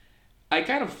 I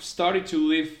kind of started to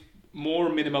live more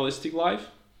minimalistic life.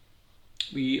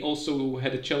 We also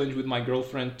had a challenge with my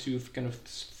girlfriend to kind of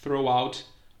throw out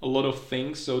a lot of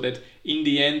things, so that in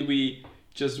the end we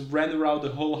just ran around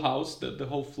the whole house, the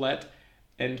whole flat,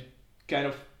 and kind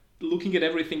of looking at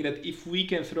everything that if we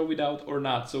can throw it out or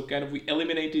not. So kind of we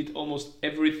eliminated almost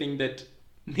everything that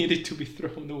needed to be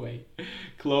thrown away.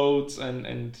 Clothes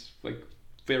and like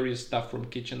various stuff from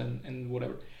kitchen and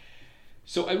whatever.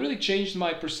 So I really changed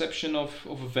my perception of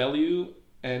value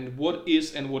and what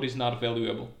is and what is not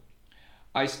valuable.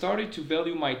 I started to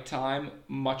value my time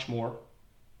much more,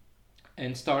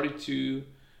 and started to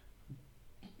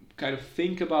kind of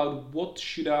think about what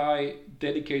should I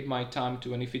dedicate my time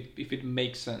to, and if it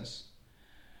makes sense.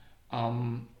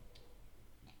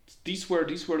 These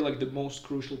were like the most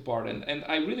crucial part, and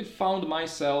I really found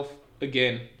myself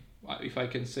again, if I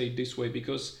can say it this way,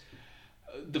 because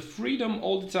the freedom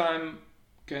all the time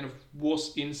kind of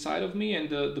was inside of me, and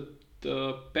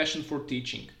the passion for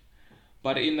teaching.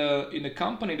 But in a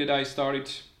company that I started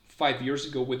 5 years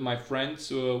ago with my friends,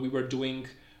 we were doing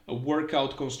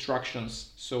workout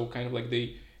constructions, so kind of like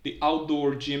the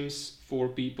outdoor gyms for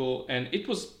people, and it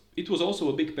was also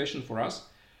a big passion for us.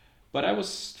 But I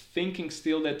was thinking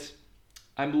still that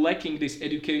I'm lacking this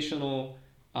educational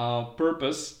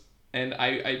purpose, and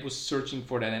I was searching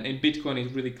for that, and Bitcoin,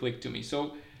 it really clicked to me.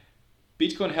 So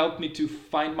Bitcoin helped me to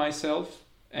find myself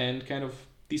and kind of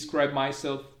describe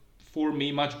myself for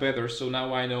me much better. So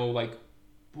now I know like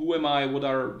who am I, what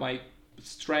are my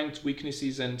strengths,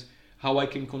 weaknesses, and how I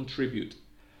can contribute.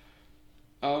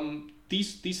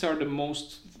 These are the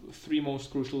three most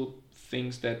crucial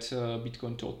things that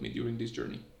Bitcoin taught me during this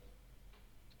journey.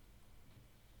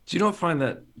 Do you not find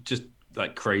that just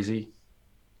like crazy?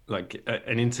 Like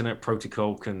an internet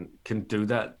protocol can do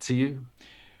that to you?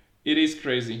 It is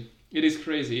crazy.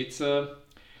 It's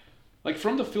like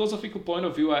from the philosophical point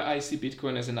of view, I see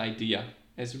Bitcoin as an idea,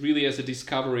 as a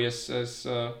discovery, as it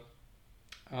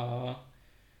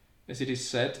is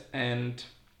said. And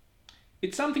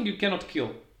it's something you cannot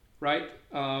kill, right?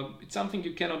 It's something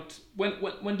you cannot.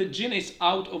 When the gin is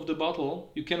out of the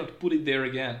bottle, you cannot put it there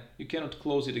again. You cannot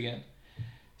close it again.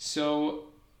 So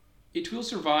it will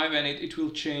survive, and it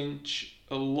will change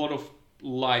a lot of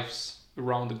lives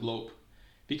around the globe.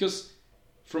 Because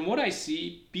from what I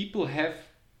see, people have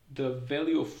the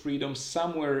value of freedom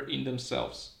somewhere in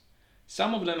themselves.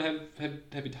 Some of them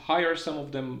have it higher, some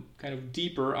of them kind of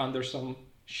deeper under some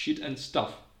shit and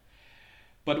stuff.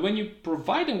 But when you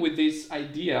provide them with these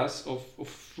ideas of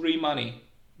free money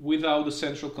without the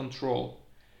central control,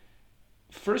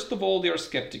 first of all, they are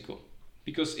skeptical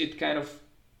because it kind of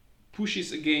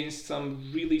pushes against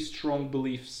some really strong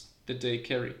beliefs that they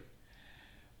carry.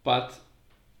 But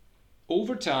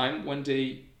over time, when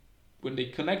they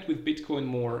connect with Bitcoin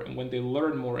more and when they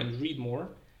learn more and read more,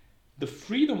 the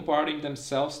freedom part in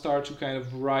themselves start to kind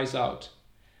of rise out.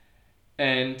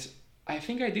 And I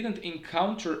think I didn't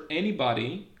encounter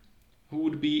anybody who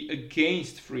would be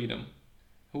against freedom,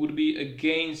 who would be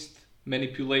against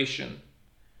manipulation,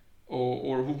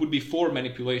 or who would be for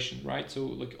manipulation, right? So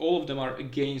like all of them are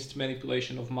against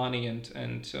manipulation of money and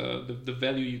the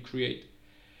value you create.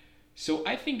 So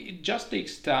I think it just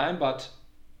takes time, but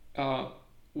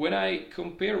when I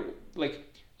compare,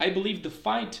 like, I believe the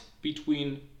fight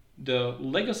between the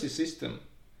legacy system,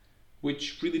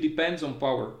 which really depends on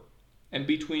power, and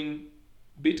between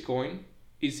Bitcoin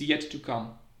is yet to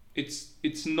come.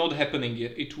 It's not happening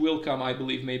yet. It will come, I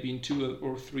believe, maybe in 2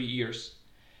 or 3 years.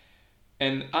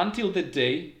 And until that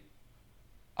day,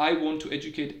 I want to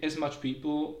educate as much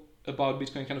people about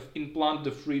Bitcoin, kind of implant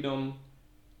the freedom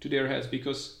to their heads,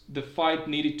 because the fight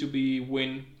needed to be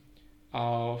win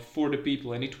for the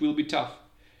people, and it will be tough.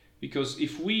 Because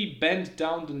if we bend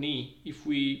down the knee, if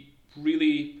we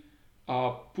really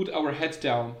put our heads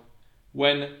down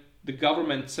when the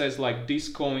government says like these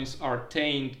coins are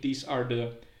tamed, these are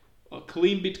the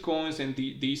clean Bitcoins, and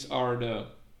these are the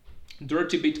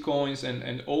dirty Bitcoins,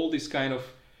 and all this kind of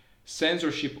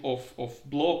censorship of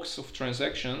blocks of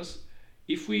transactions,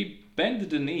 if we bend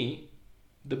the knee,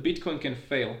 the Bitcoin can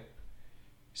fail.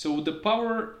 So the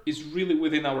power is really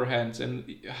within our hands and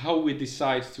how we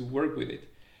decide to work with it.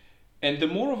 And the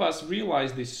more of us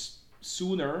realize this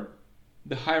sooner,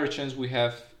 the higher chance we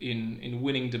have in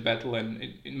winning the battle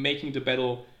and in making the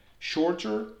battle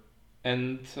shorter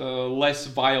and less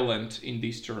violent in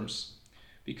these terms.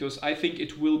 Because I think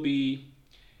it will be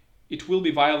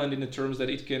violent in the terms that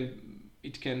it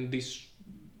can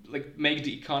make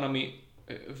the economy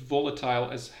volatile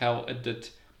as hell at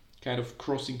that kind of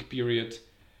crossing period.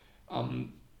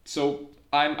 So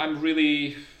I'm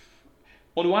really,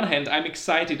 on one hand, I'm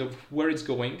excited of where it's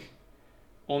going.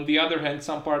 On the other hand,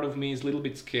 some part of me is a little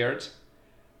bit scared,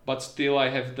 but still I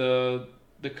have the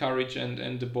courage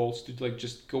and the balls to like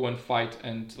just go and fight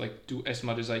and like do as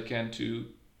much as I can to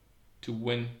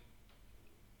win.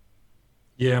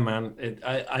 Yeah, man.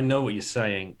 I know what you're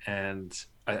saying, and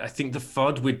I think the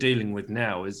FUD we're dealing with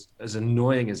now is as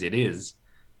annoying as it is.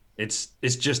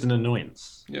 It's just an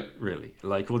annoyance, Yeah. really.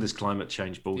 Like all this climate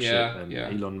change bullshit and yeah.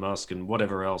 Elon Musk and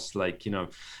whatever else. Like, you know,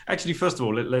 actually, first of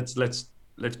all,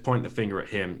 let's point the finger at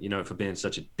him, you know, for being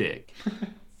such a dick.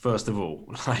 First of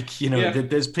all, like, you know,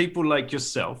 there's people like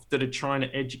yourself that are trying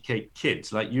to educate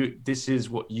kids. Like this is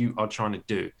what you are trying to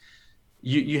do.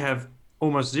 You have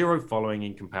almost zero following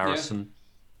in comparison,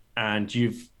 and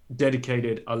you've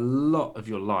dedicated a lot of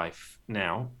your life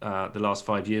now, the last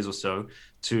 5 years or so,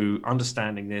 to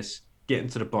understanding this, getting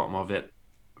to the bottom of it,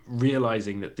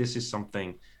 realizing that this is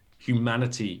something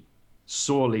humanity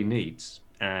sorely needs,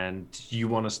 and you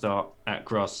want to start at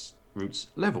grassroots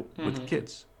level with the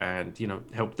kids and, you know,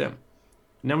 help them.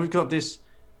 Now we've got this,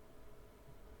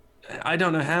 I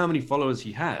don't know how many followers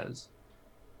he has,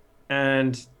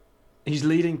 and he's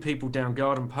leading people down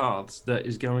garden paths that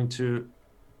is going to,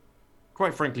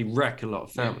 quite frankly, wreck a lot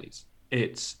of families.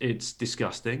 It's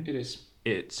disgusting. It is.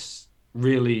 It's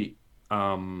really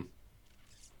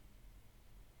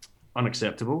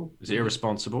unacceptable. It's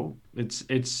irresponsible.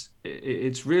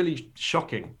 It's really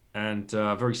shocking and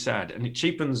very sad, and it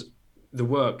cheapens the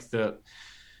work that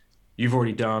you've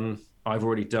already done. I've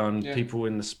already done. People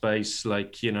in the space,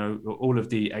 like, you know, all of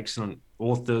the excellent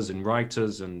authors and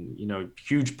writers and, you know,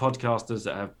 huge podcasters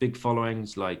that have big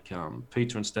followings, like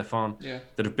Peter and Stefan,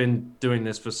 that have been doing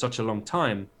this for such a long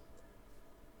time.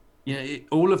 You know,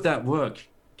 all of that work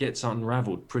gets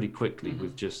unraveled pretty quickly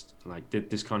with just like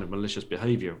this kind of malicious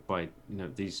behavior by, you know,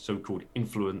 these so-called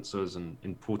influencers and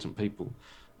important people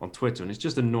on Twitter, and it's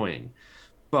just annoying.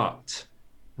 But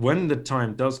when the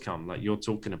time does come, like you're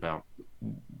talking about,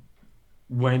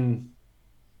 when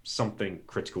something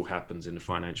critical happens in the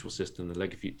financial system, the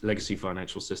legacy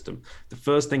financial system, the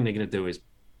first thing they're going to do is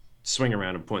swing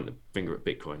around and point the finger at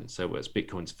Bitcoin and say, well, it's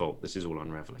Bitcoin's fault. This is all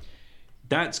unraveling.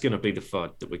 That's going to be the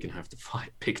FUD that we're going to have to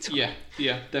fight big time.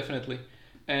 Yeah, definitely.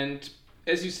 And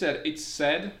as you said, it's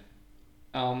sad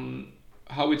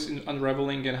how it's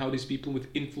unraveling and how these people with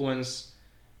influence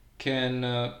can,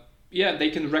 they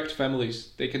can wreck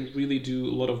families. They can really do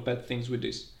a lot of bad things with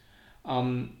this.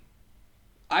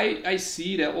 I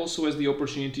see that also as the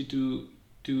opportunity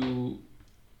to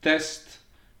test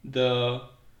the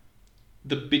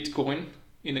Bitcoin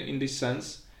in this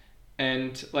sense,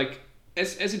 and like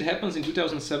as it happens in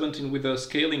 2017 with the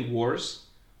scaling wars,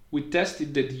 we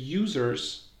tested that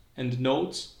users and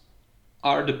nodes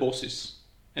are the bosses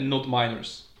and not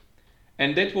miners,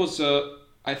 and that was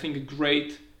I think a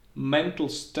great mental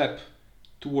step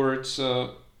towards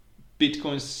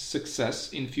Bitcoin's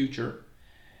success in future.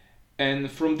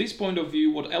 And from this point of view,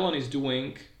 what Elon is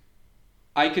doing,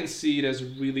 I can see it as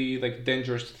really like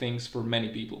dangerous things for many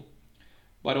people.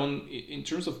 But in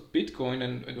terms of Bitcoin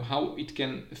and how it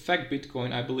can affect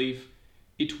Bitcoin, I believe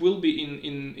it will be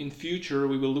in future.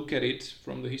 We will look at it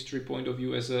from the history point of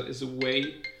view as a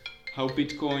way how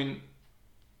Bitcoin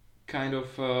kind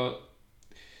of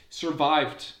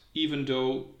survived, even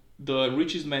though the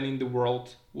richest man in the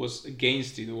world was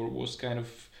against it or was kind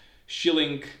of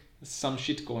shilling some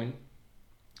shitcoin.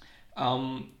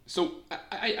 So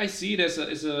I see it as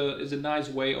a nice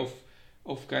way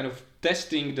of kind of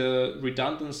testing the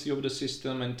redundancy of the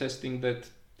system and testing that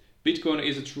Bitcoin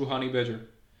is a true honey badger.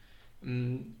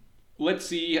 Let's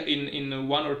see in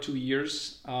 1 or 2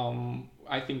 years.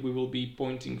 I think we will be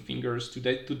pointing fingers to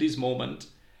this moment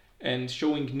and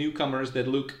showing newcomers that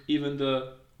look, even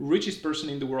the richest person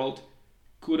in the world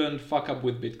couldn't fuck up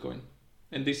with Bitcoin,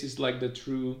 and this is like the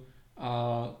true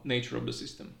nature of the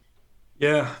system.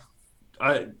 Yeah,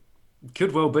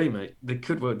 could well be, mate.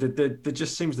 There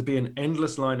just seems to be an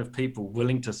endless line of people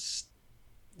willing to,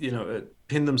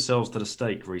 pin themselves to the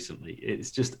stake recently.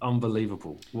 It's just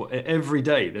unbelievable. Every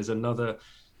day there's another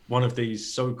one of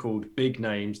these so-called big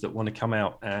names that want to come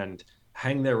out and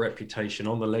hang their reputation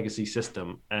on the legacy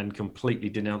system and completely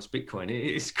denounce Bitcoin.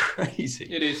 It's crazy.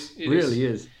 It is. It really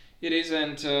is. It is,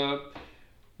 and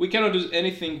we cannot do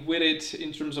anything with it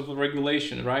in terms of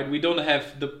regulation, right? We don't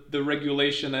have the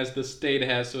regulation as the state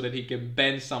has so that he can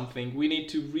ban something. We need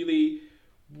to really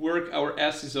work our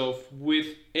asses off with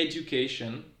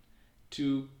education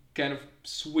to kind of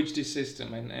switch this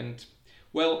system. And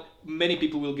well, many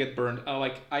people will get burned.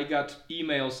 Like I got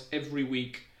emails every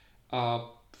week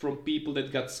from people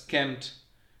that got scammed,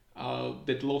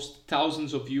 that lost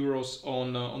thousands of euros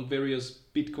on various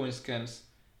Bitcoin scams.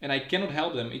 And I cannot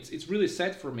help them. It's really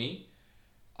sad for me.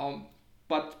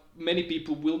 But many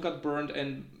people will get burned,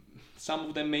 and some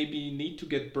of them maybe need to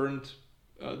get burned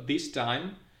this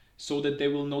time so that they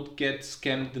will not get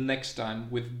scammed the next time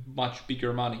with much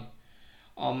bigger money.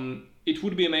 It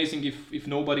would be amazing if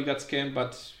nobody got scammed,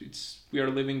 but we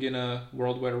are living in a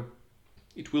world where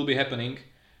it will be happening.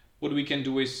 What we can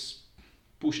do is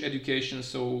push education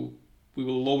so we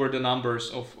will lower the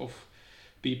numbers of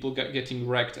people getting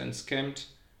wrecked and scammed.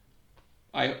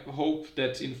 I hope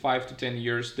that in 5 to 10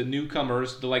 years, the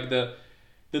newcomers, the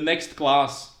next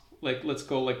class, like let's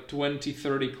call like 20,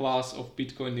 30 class of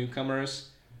Bitcoin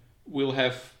newcomers, will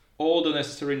have all the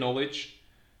necessary knowledge,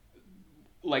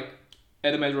 like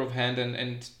at a matter of hand,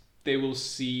 and they will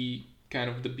see kind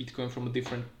of the Bitcoin from a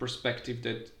different perspective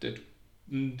that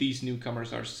these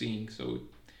newcomers are seeing. So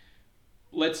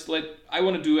I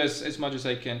want to do as much as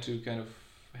I can to kind of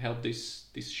help this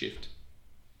shift.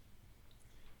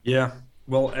 Yeah.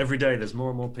 Well, every day there's more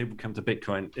and more people come to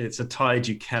Bitcoin. It's a tide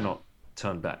you cannot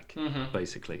turn back,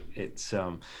 basically. It's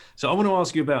so I want to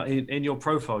ask you about in your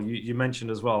profile, you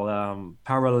mentioned as well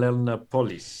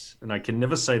Parallelnapolis, and I can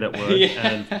never say that word.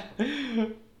 Yeah.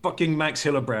 And fucking Max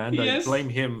Hillerbrand, yes. I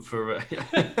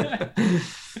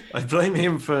blame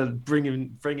him for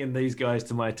bringing these guys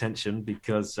to my attention,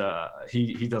 because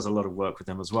he does a lot of work with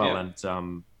them as well. Yeah.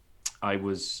 And I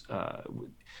was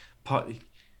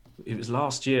it was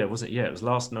last year, wasn't it? Yeah, it was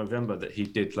last November that he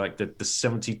did like the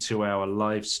 72-hour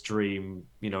live stream,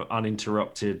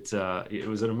 uninterrupted. It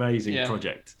was an amazing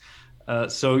project.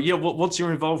 So yeah, what's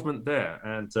your involvement there?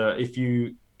 And if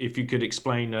you could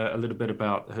explain a little bit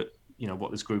about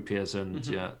what this group is and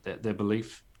their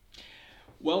belief.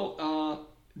 Well,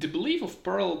 the belief of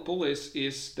Parallelpolis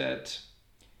is that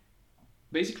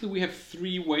basically we have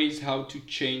 3 ways how to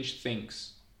change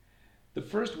things. The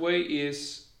first way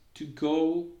is to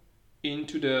go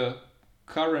into the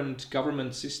current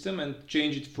government system and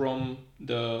change it from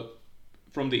the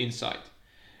inside.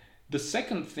 The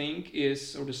second thing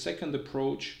is, or the second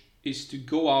approach is to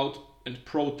go out and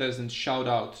protest and shout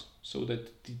out so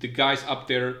that the guys up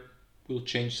there will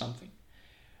change something.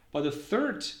 But the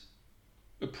third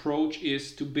approach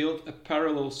is to build a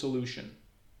parallel solution.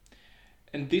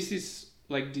 And this is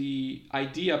like the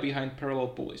idea behind parallel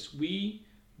police. We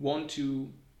want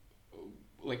to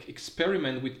like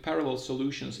experiment with parallel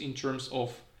solutions in terms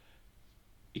of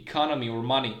economy or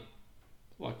money,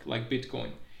 like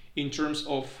Bitcoin, in terms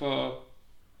of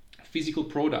physical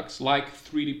products like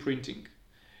 3D printing,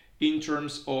 in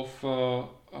terms of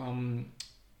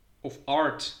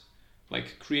art,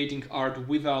 like creating art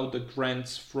without the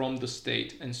grants from the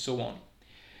state and so on.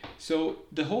 So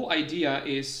the whole idea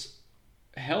is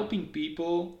helping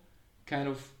people kind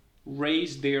of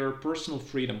raise their personal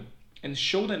freedom and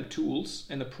show them tools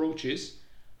and approaches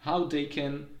how they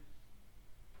can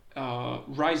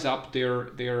rise up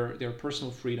their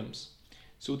personal freedoms.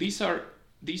 So these are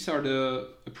the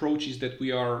approaches that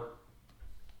we are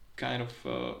kind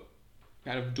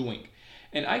of doing.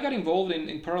 And I got involved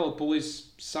in Parallel Police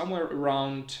somewhere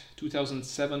around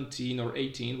 2017 or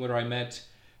 18, where I met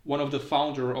one of the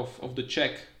founder of the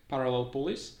Czech Parallel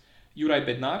Police, Juraj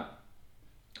Bednar,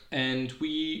 and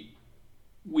we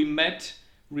met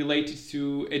related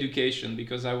to education,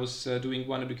 because I was doing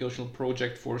one educational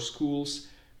project for schools.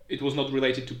 It was not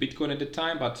related to Bitcoin at the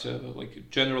time, but like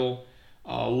general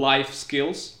life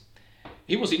skills.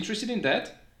 He was interested in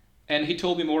that, and he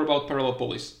told me more about Parallel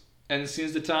Police. And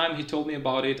since the time he told me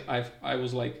about it, I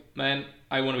was like, man,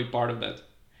 I want to be part of that.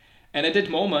 And at that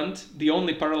moment, the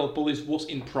only Parallel Police was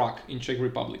in Prague, in Czech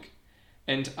Republic.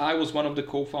 And I was one of the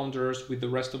co-founders with the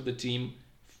rest of the team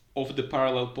of the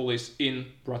Parallel Police in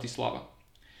Bratislava.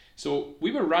 So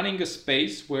we were running a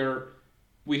space where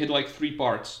we had like three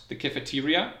parts: the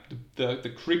cafeteria,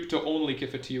 the crypto-only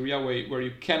cafeteria where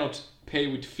you cannot pay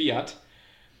with fiat.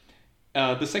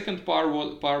 The second part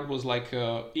was like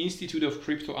Institute of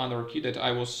Crypto Anarchy that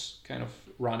I was kind of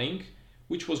running,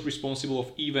 which was responsible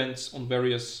of events on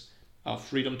various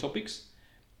freedom topics.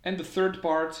 And the third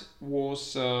part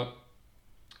was a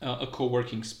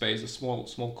co-working space, a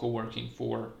small co-working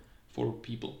for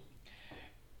people.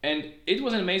 And it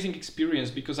was an amazing experience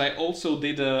because I also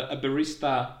did a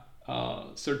barista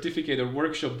certificate or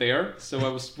workshop there. So I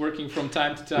was working from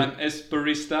time to time as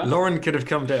barista. Lauren could have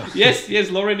come down. Yes,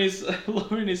 Lauren is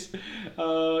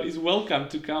welcome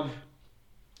to come.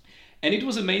 And it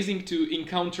was amazing to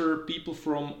encounter people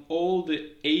from all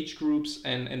the age groups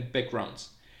and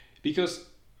backgrounds, because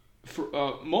for,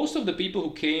 most of the people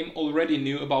who came already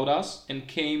knew about us and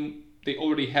they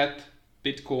already had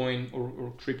Bitcoin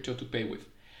or crypto to pay with.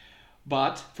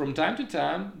 But from time to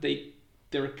time,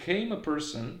 there came a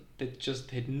person that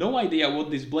just had no idea what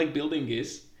this black building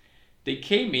is. They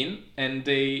came in and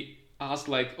they asked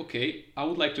like, okay, I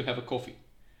would like to have a coffee.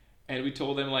 And we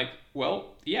told them like,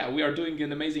 well, yeah, we are doing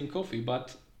an amazing coffee,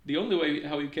 but the only way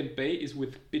how you can pay is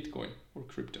with Bitcoin or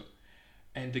crypto.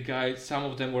 And the guys, some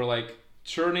of them were like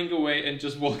turning away and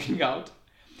just walking out.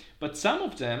 But some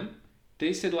of them,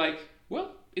 they said like,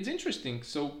 well, it's interesting,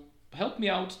 so help me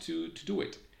out to do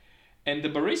it. And the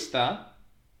barista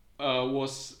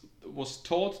was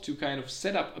taught to kind of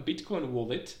set up a Bitcoin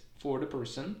wallet for the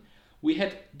person. We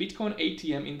had Bitcoin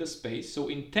ATM in the space, so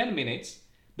in 10 minutes,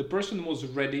 the person was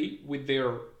ready with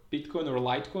their Bitcoin or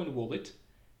Litecoin wallet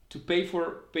to pay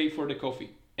for the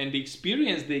coffee. And the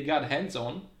experience they got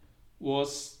hands-on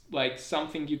was like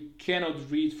something you cannot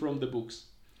read from the books.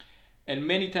 And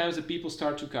many times the people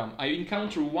start to come. I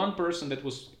encountered one person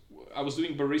I was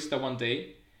doing barista one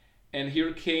day, and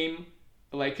here came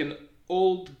like an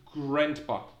old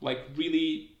grandpa, like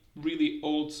really, really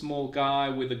old small guy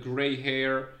with a gray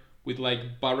hair, with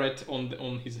like barret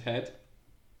on his head.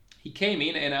 He came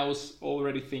in and I was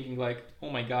already thinking like, oh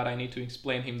my God, I need to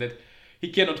explain him that he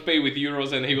cannot pay with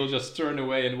euros and he will just turn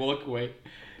away and walk away.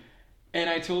 And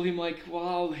I told him like,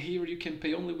 well, here you can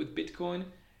pay only with Bitcoin.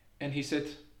 And he said,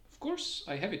 of course,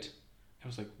 I have it. I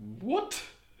was like, what?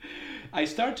 I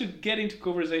started to get into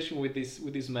conversation with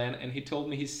this man, and he told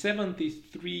me he's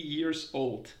 73 years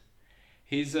old.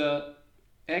 He's a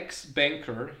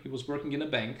ex-banker. He was working in a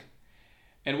bank.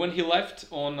 And when he left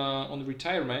on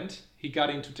retirement, he got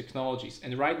into technologies.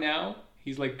 And right now,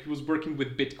 he was working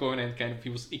with Bitcoin and he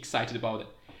was excited about it.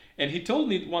 And he told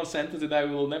me one sentence that I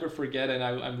will never forget, and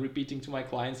I'm repeating to my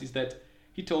clients, is that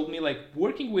he told me like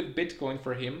working with Bitcoin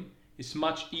for him is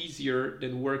much easier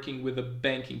than working with the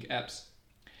banking apps.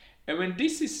 And when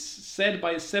this is said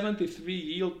by a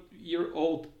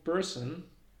 73-year-old person,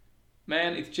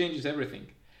 man, it changes everything.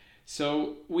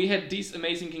 So we had these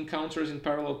amazing encounters in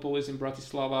Parallel Police in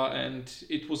Bratislava, and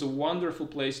it was a wonderful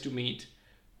place to meet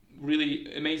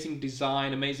really amazing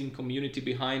design, amazing community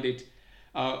behind it.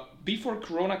 Before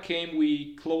Corona came,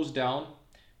 we closed down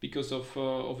because of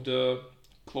the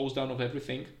close down of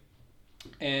everything.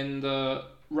 And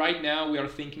right now we are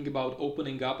thinking about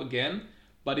opening up again,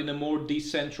 but in a more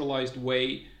decentralized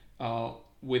way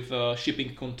with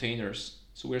shipping containers.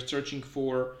 So we're searching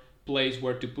for place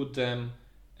where to put them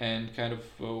and kind of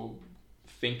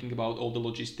thinking about all the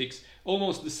logistics.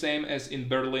 Almost the same as in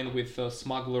Berlin with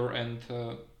Smuggler and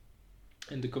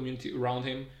the community around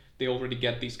him. They already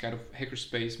get this kind of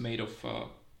hackerspace made of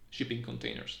shipping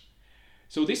containers.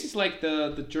 So this is like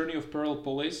the journey of Parallel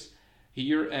Polis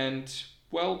here, and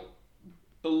well,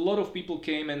 a lot of people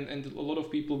came and a lot of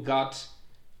people got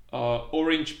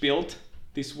Orange built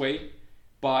this way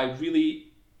by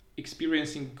really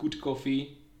experiencing good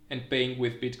coffee and paying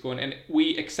with Bitcoin. And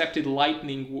we accepted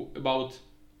Lightning about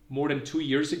more than 2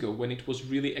 years ago when it was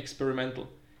really experimental.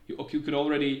 You could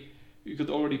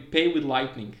already pay with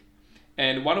Lightning.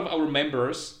 And one of our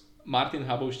members, Martin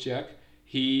Haboustiak,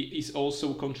 he is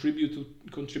also contributed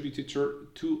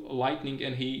to Lightning,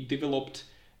 and he developed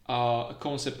a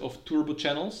concept of turbo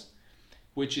channels,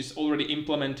 which is already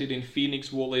implemented in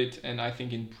Phoenix Wallet and I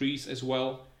think in Breeze as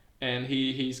well. And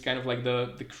he's kind of like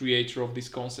the creator of this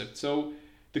concept. So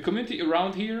the community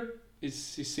around here is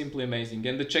simply amazing.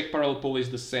 And the Czech Parallel Polis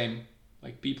is the same.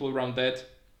 Like people around that,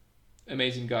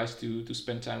 amazing guys to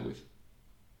spend time with.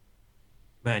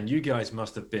 Man, you guys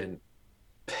must have been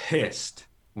pissed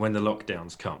when the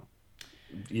lockdowns come.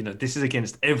 You know, this is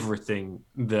against everything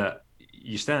that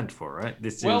you stand for, right?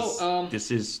 This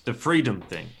is the freedom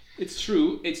thing. It's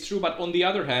true. But on the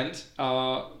other hand,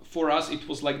 for us, it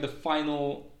was like the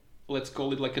final, let's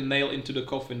call it like a nail into the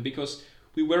coffin, because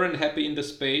we weren't happy in the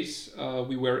space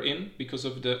we were in because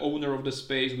of the owner of the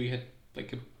space. We had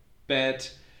like a bad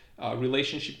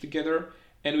relationship together,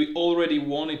 and we already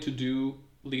wanted to do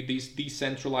this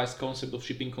decentralized concept of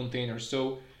shipping containers.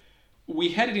 So we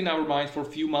had it in our mind for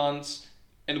a few months,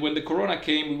 and when the Corona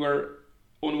came, we were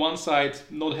on one side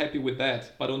not happy with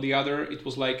that, but on the other, it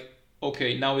was like,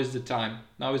 okay, now is the time.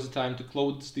 Now is the time to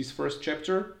close this first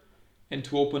chapter and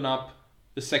to open up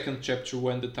the second chapter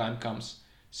when the time comes.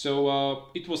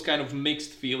 So it was kind of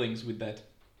mixed feelings with that.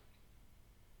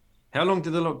 How long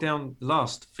did the lockdown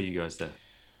last for you guys there?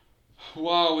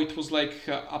 Wow, it was like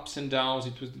ups and downs.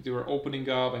 They were opening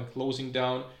up and closing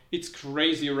down. It's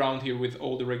crazy around here with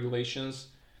all the regulations.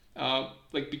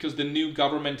 Like because the new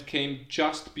government came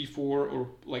just before or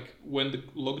like when the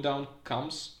lockdown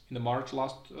comes in the March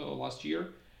last year,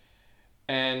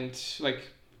 and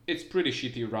like it's pretty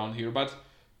shitty around here. But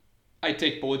I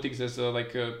take politics as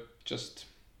a just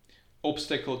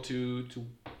obstacle to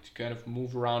kind of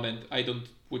move around, and I don't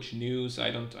watch news.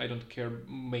 I don't care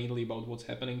mainly about what's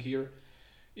happening here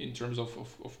in terms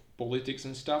of politics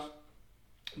and stuff.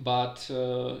 But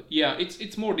yeah,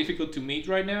 it's more difficult to meet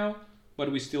right now,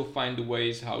 but we still find the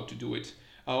ways how to do it.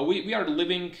 We are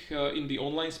living in the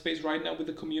online space right now with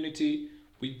the community.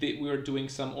 We are doing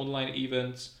some online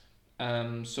events.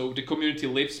 So the community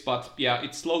lives, but yeah,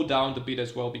 it slowed down a bit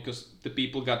as well because the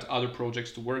people got other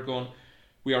projects to work on.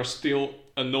 We are still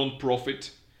a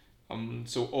non-profit,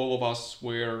 so all of us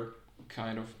were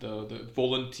kind of the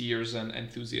volunteers and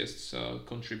enthusiasts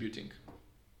contributing.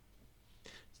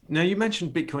 Now, you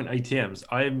mentioned Bitcoin ATMs.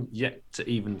 I'm yet to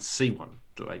even see one.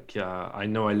 Like, I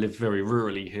know I live very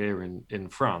rurally here in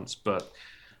France, but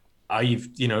I've,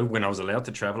 when I was allowed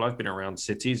to travel, I've been around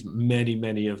cities,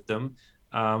 many of them.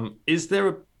 Can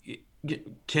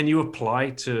you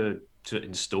apply to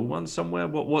install one somewhere?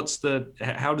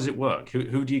 How does it work?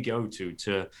 Who do you go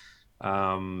to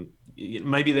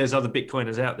maybe there's other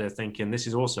Bitcoiners out there thinking, this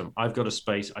is awesome. I've got a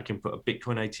space. I can put a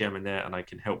Bitcoin ATM in there and I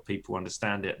can help people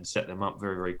understand it and set them up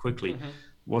very, very quickly.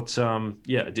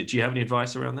 Mm-hmm. Did you have any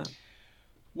advice around that?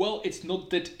 Well, it's not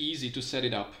that easy to set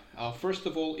it up. First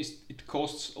of all, it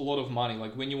costs a lot of money.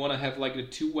 Like when you want to have like the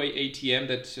two-way ATM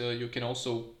that you can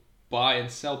also buy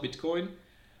and sell Bitcoin,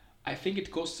 I think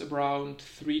it costs around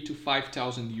 3,000 to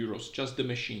 5,000 euros, just the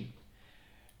machine.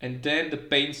 And then the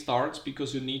pain starts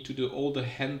because you need to do all the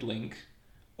handling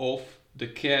of the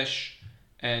cash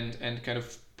and kind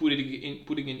of putting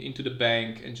it into the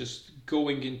bank and just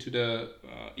going into the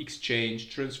exchange,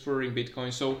 transferring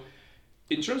Bitcoin. So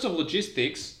in terms of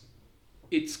logistics,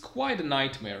 it's quite a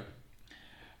nightmare.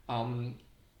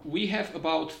 We have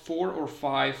about 4 or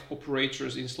 5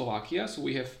 operators in Slovakia. So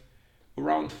we have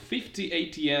around 50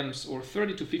 ATMs or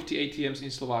 30 to 50 ATMs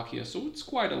in Slovakia. So it's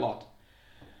quite a lot.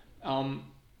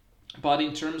 But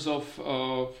in terms of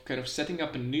kind of setting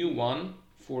up a new one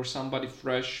for somebody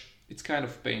fresh, it's kind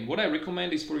of pain. What I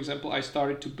recommend is, for example, I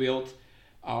started to build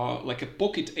like a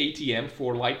pocket ATM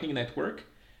for Lightning Network,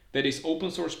 that is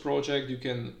open source project. You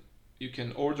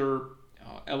can order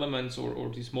elements or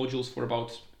these modules for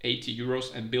about 80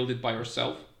 euros and build it by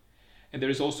yourself. And there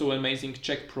is also an amazing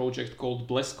Czech project called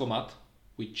Bleskomat,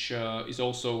 which is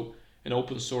also an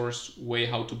open source way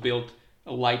how to build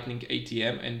a Lightning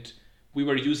ATM. And we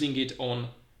were using it on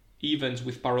events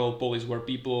with Parallel Polis where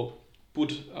people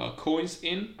put coins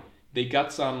in, they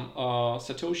got some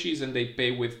Satoshis, and they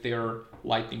pay with their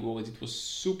Lightning wallet. It was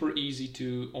super easy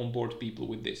to onboard people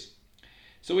with this.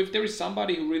 So if there is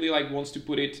somebody who really wants to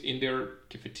put it in their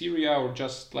cafeteria or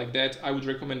just like that, I would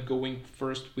recommend going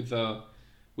first with the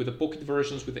pocket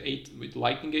versions with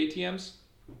Lightning ATMs,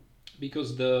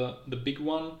 because the big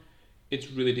one, it's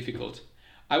really difficult.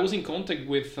 I was in contact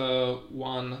with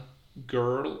one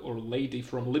girl or lady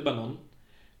from Lebanon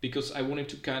because I wanted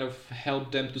to kind of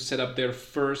help them to set up their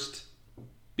first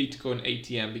Bitcoin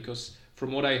ATM, because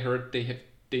from what I heard,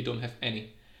 they don't have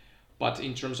any. But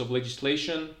in terms of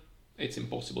legislation, it's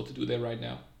impossible to do that right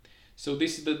now. So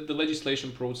the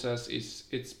legislation process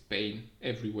it's pain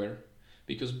everywhere,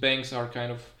 because banks are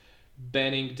kind of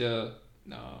banning the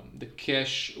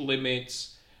cash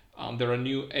limits. There are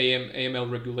new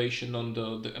AML regulation on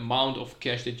the amount of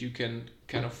cash that you can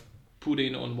kind of put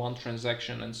in on one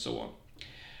transaction and so on.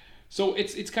 So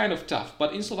it's kind of tough.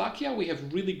 But in Slovakia, we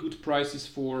have really good prices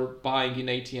for buying in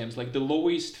ATMs. Like the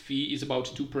lowest fee is about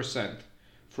 2%.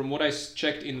 From what I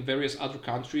checked in various other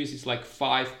countries, it's like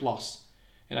 5+.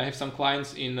 And I have some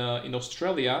clients in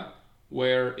Australia,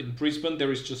 where in Brisbane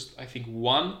there is just, I think,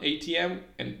 one ATM,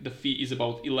 and the fee is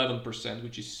about 11%,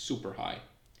 which is super high.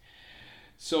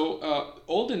 So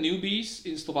all the newbies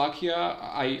in Slovakia,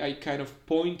 I kind of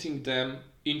pointing them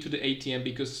into the ATM,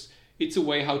 because it's a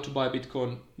way how to buy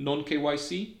Bitcoin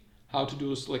non-KYC, how to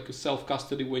do like a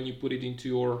self-custody when you put it into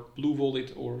your Blue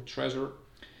Wallet or Trezor.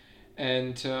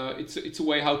 And it's a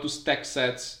way how to stack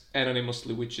sats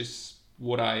anonymously, which is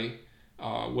what I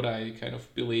kind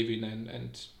of believe in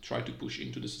and try to push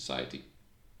into the society.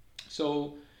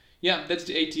 So yeah, that's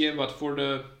the ATM. But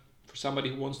for somebody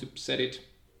who wants to set it,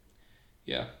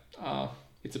 yeah,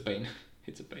 it's a pain.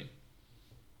 It's a pain.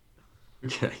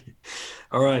 Okay,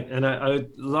 all right. And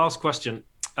last question,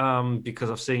 because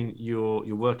I've seen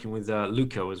you're working with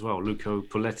Luco as well, Luco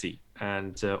Poletti,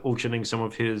 and auctioning some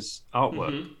of his artwork.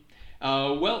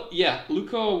 Mm-hmm. Well, yeah,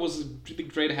 Luco was a really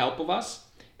great help of us.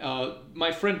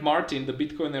 My friend Martin, the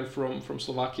Bitcoiner from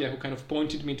Slovakia, who kind of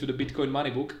pointed me to the Bitcoin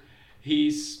Money Book,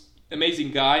 he's an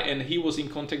amazing guy, and he was in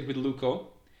contact with Luco.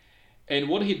 And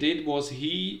what he did was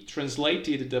he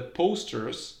translated the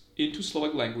posters into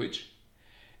Slovak language,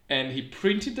 and he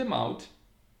printed them out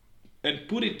and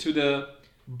put it to the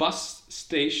bus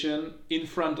station in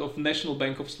front of National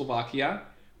Bank of Slovakia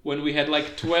when we had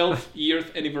like 12th year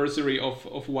anniversary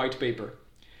of white paper.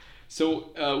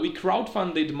 So we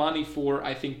crowdfunded money for,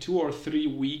 I think, 2 or 3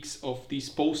 weeks of these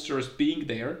posters being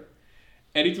there,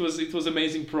 and it was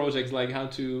amazing project, like how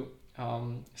to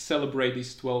celebrate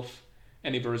this 12th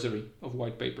anniversary of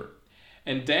white paper.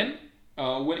 And then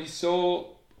when he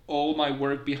saw all my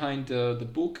work behind the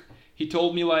book, he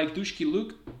told me like, Dušky,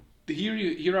 look,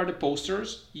 here are the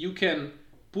posters. You can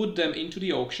put them into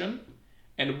the auction,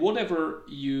 and whatever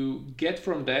you get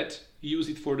from that, use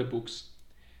it for the books.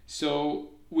 So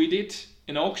we did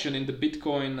an auction in the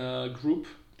Bitcoin group,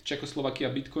 the Czechoslovakia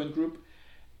Bitcoin group,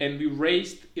 and we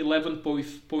raised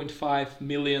 11.5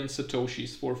 million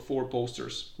Satoshis for 4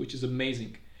 posters, which is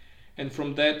amazing. And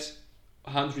from that,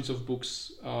 hundreds of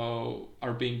books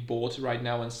are being bought right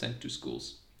now and sent to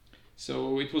schools.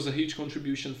 So it was a huge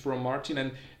contribution from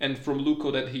Martin and from Luco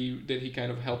that he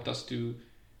kind of helped us to,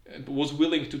 was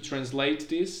willing to translate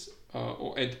this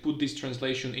and put this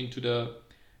translation into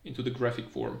the graphic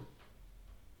form.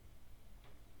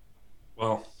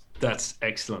 Well, that's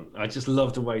excellent. I just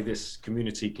love the way this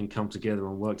community can come together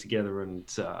and work together, and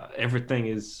everything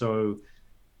is so,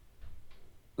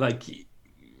 like,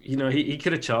 you know, he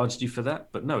could have charged you for that,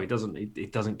 but no, he doesn't. He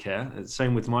doesn't care.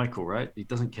 Same with Michael, right? He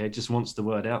doesn't care. Just wants the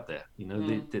word out there. You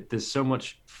know, there's so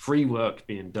much free work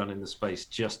being done in the space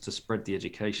just to spread the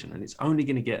education, and it's only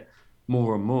going to get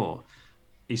more and more,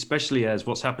 especially as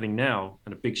what's happening now.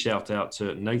 And a big shout out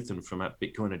to Nathan from at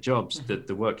Bitcoiner Jobs,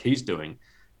 the work he's doing.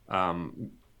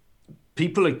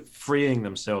 People are freeing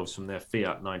themselves from their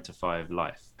fiat 9-to-5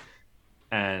 life,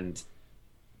 and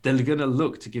they're going to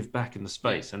look to give back in the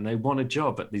space, and they want a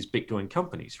job at these Bitcoin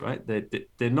companies, right?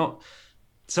 They're not,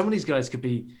 some of these guys could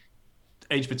be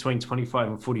aged between 25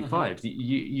 and 45.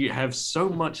 You have so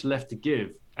much left to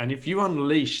give. And if you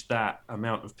unleash that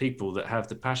amount of people that have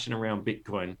the passion around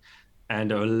Bitcoin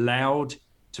and are allowed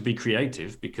to be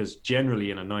creative, because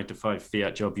generally in a 9-to-5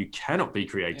 fiat job, you cannot be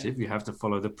creative. You have to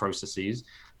follow the processes.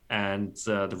 and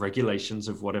the regulations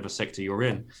of whatever sector you're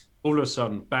in, all of a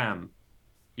sudden, bam,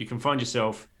 you can find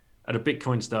yourself at a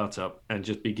Bitcoin startup and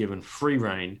just be given free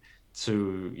reign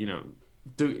to,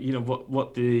 do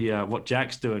what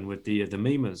Jack's doing with the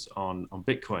memers on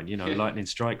Bitcoin, Lightning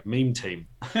Strike meme team.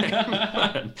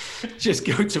 Just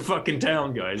go to fucking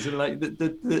town, guys. And like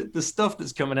the stuff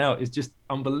that's coming out is just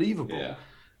unbelievable. Yeah.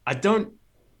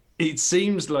 It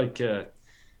seems like a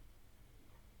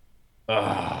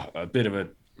bit of a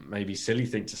maybe silly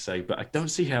thing to say, but I don't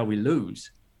see how we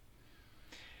lose.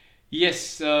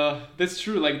 Yes, that's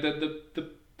true. Like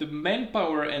the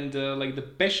manpower and like the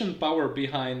passion power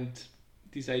behind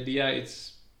this idea,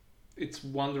 it's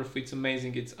wonderful, it's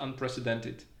amazing, it's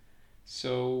unprecedented.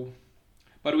 So,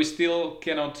 but we still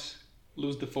cannot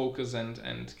lose the focus and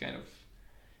kind of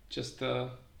just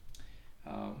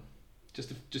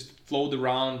float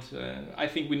around. I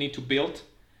think we need to build,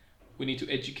 we need to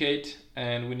educate,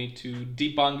 and we need to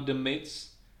debunk the myths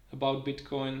about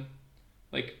Bitcoin.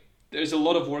 Like, there's a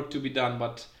lot of work to be done,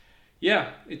 but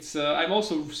yeah, it's. I'm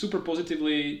also super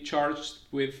positively charged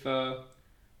with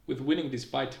winning this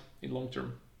fight in long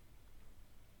term.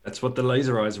 That's what the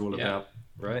laser eyes are all about,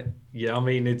 right? Yeah, I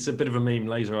mean, it's a bit of a meme,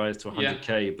 laser eyes to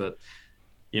 100K, but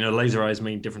laser eyes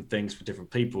mean different things for different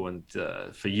people, and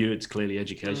for you, it's clearly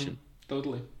education.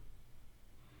 Totally.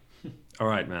 All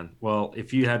right, man. Well,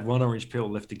 if you had one orange pill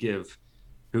left to give,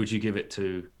 who would you give it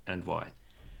to and why?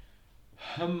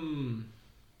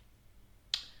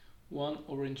 One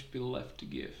orange pill left to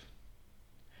give.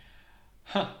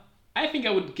 I think I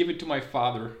would give it to my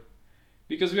father,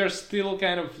 because we are still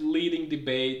kind of leading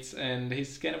debates and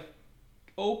he's kind of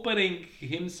opening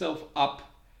himself up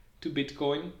to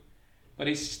Bitcoin, but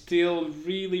he's still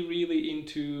really, really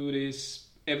into this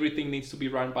everything needs to be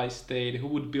run by state, who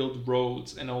would build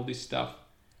roads and all this stuff.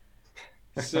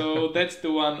 So that's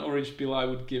the one orange pill I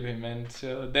would give him, and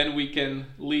then we can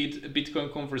lead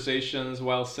Bitcoin conversations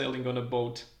while sailing on a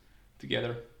boat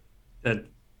together.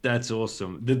 That's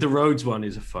awesome. The roads one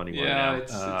is a funny one. Yeah,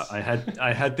 now.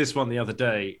 I had this one the other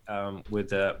day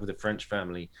with a French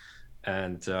family,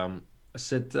 and I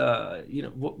said,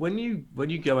 when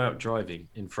you go out driving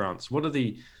in France, what's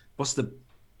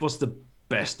the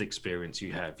best experience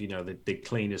you have? The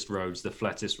cleanest roads, the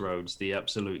flattest roads, the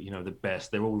absolute, the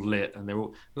best. They're all lit, and they're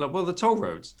all like, well, the toll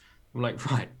roads. I'm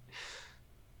like, right.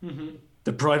 Mm-hmm.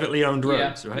 The privately owned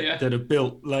roads, right? Yeah. That are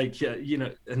built like,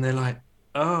 and they're like,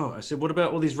 oh, I said, what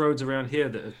about all these roads around here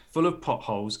that are full of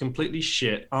potholes, completely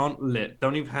shit, aren't lit,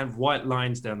 don't even have white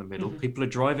lines down the middle. Mm-hmm. People are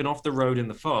driving off the road in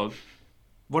the fog.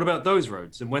 What about those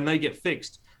roads? And when they get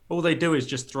fixed, all they do is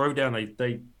just throw down,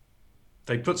 they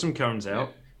put some cones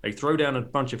out, they throw down a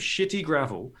bunch of shitty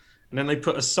gravel, and then they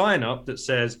put a sign up that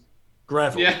says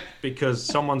gravel because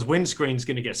someone's windscreen's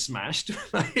going to get smashed.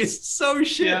 It's so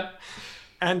shit. Yeah.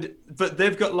 But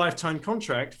they've got lifetime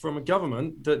contract from a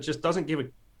government that just doesn't give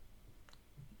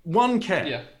one care.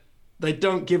 Yeah. They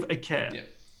don't give a care. Yeah.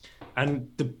 And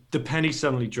the penny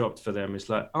suddenly dropped for them. It's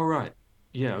like, oh, right.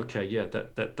 Yeah, okay. Yeah,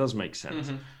 that does make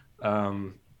sense. Mm-hmm.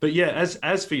 But yeah,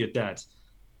 as for your dad,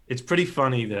 it's pretty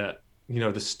funny that,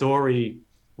 the story,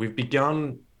 we've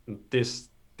begun this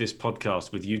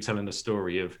podcast with you telling the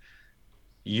story of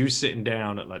you sitting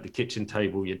down at like the kitchen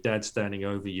table, your dad standing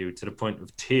over you to the point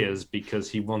of tears because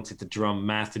he wanted to drum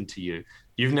math into you.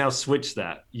 You've now switched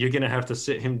that. You're going to have to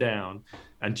sit him down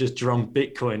and just drum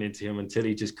Bitcoin into him until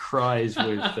he just cries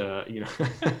with,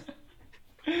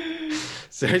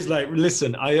 So he's like,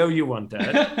 listen, I owe you one,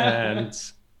 Dad. And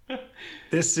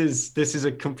this is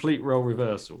a complete role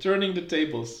reversal. Turning the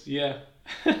tables. Yeah,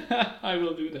 I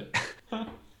will do that.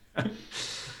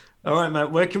 All right,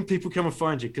 Matt, where can people come and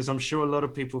find you? Because I'm sure a lot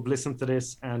of people have listened to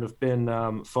this and have been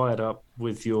fired up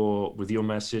with your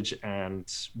message and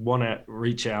want to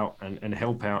reach out and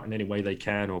help out in any way they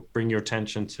can, or bring your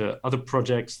attention to other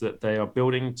projects that they are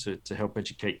building to help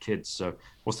educate kids. So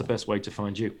what's the best way to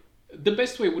find you? The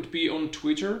best way would be on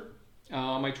Twitter.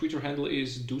 My Twitter handle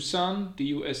is Dusan,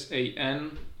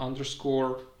 DUSAN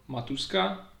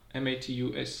 _Matuska,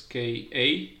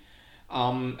 MATUSKA.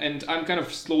 And I'm kind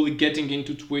of slowly getting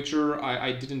into Twitter.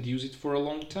 I didn't use it for a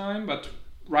long time, but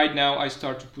right now I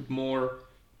start to put more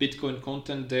Bitcoin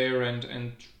content there,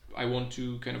 and I want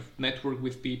to kind of network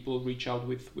with people, reach out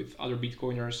with other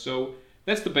Bitcoiners. So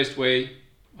that's the best way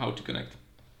how to connect.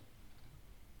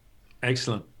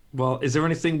 Excellent. Well, is there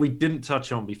anything we didn't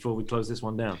touch on before we close this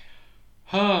one down?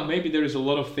 Maybe there is a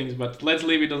lot of things, but let's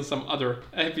leave it on some other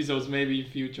episodes, maybe in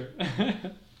future.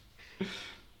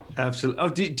 Absolutely. Oh,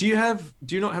 do you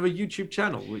not have a YouTube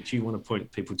channel which you want to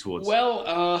point people towards?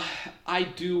 Well, I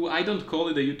do. I don't call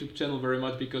it a YouTube channel very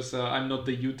much because I'm not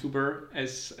the YouTuber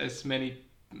as many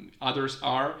others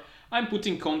are. I'm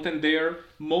putting content there,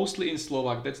 mostly in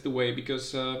Slovak. That's the way,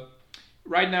 because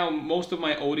right now most of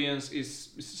my audience is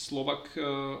Slovak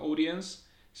audience,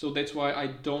 so that's why I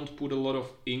don't put a lot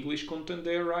of English content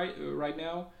there right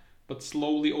now. But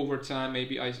slowly over time,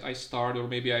 maybe I start, or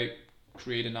maybe I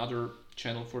create another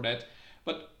channel for that.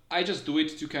 But I just do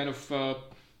it to kind of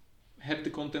have the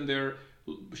content there,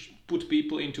 put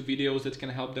people into videos that can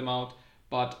help them out.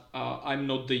 But I'm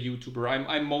not the YouTuber.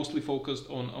 I'm mostly focused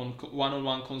on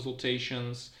one-on-one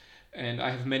consultations, and I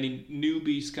have many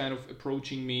newbies kind of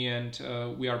approaching me, and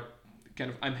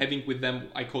I'm having with them,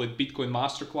 I call it Bitcoin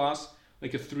Masterclass,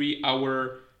 like a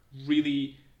 3-hour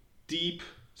really deep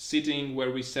sitting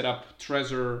where we set up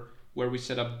Trezor, where we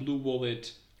set up Blue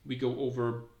Wallet, we go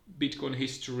over Bitcoin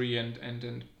history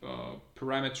and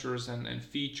parameters and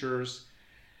features,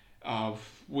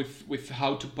 with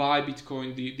how to buy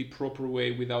Bitcoin the proper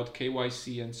way without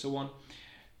KYC and so on.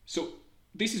 So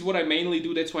this is what I mainly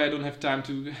do. That's why I don't have time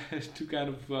to kind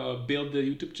of build the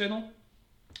YouTube channel.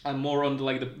 I'm more on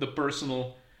the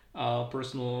personal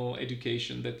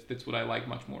education. That's what I like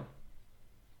much more.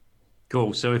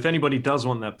 Cool. So if anybody does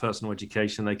want that personal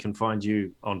education, they can find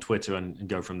you on Twitter and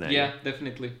go from there. Yeah,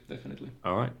 definitely.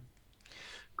 All right.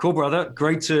 Cool, brother.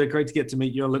 Great to get to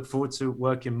meet you. I look forward to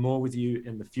working more with you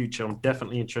in the future. I'm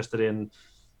definitely interested in,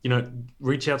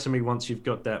 reach out to me once you've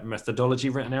got that methodology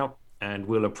written out, and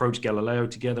we'll approach Galileo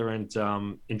together and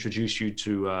introduce you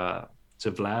to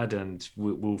Vlad, and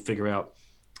we'll figure out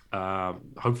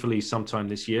hopefully sometime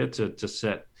this year to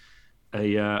set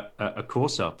a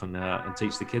course up and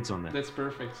teach the kids on that. That's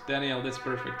perfect, Daniel. That's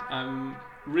perfect. I'm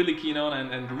really keen on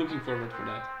and looking forward for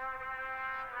that.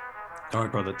 All right,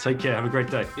 brother. Take care. Have a great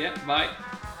day. Yeah, bye.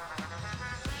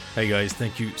 Hey guys,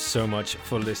 thank you so much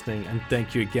for listening, and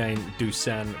thank you again,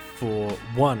 Dusan, for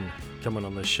 1, coming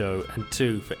on the show, and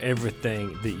 2, for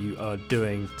everything that you are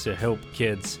doing to help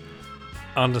kids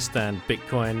understand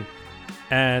Bitcoin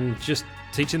and just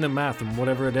teaching them math and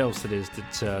whatever else it is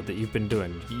that you've been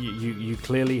doing. You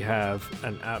clearly have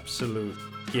an absolute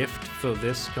gift for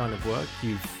this kind of work.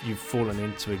 You've fallen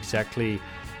into exactly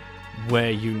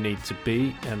where you need to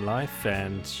be in life,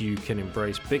 and you can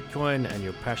embrace Bitcoin and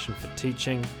your passion for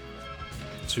teaching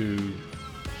to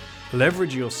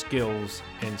leverage your skills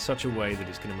in such a way that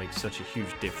it's going to make such a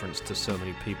huge difference to so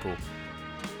many people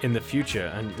in the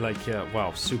future. And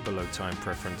wow, super low time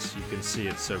preference. You can see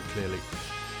it so clearly.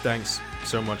 Thanks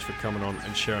so much for coming on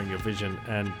and sharing your vision.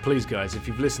 And please, guys, if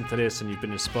you've listened to this and you've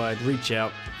been inspired, reach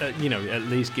out, at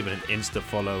least give it an Insta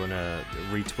follow and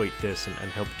retweet this and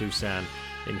help Dusan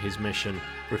in his mission.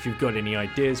 Or if you've got any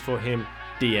ideas for him,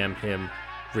 DM him,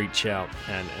 reach out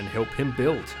and help him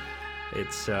build.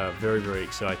 It's very, very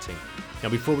exciting. Now,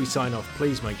 before we sign off,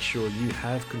 please make sure you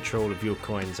have control of your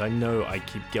coins. I know I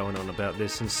keep going on about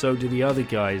this, and so do the other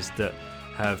guys that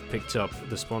have picked up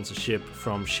the sponsorship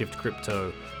from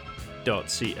shiftcrypto.ch.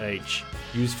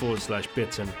 Use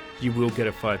 /Bitten. You will get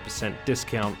a 5%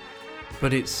 discount.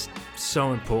 But it's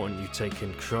so important you take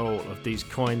control of these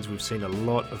coins. We've seen a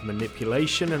lot of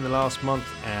manipulation in the last month,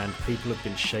 and people have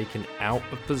been shaken out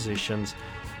of positions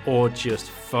or just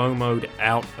FOMO'd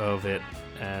out of it,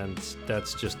 and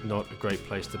that's just not a great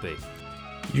place to be.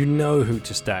 You know who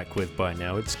to stack with by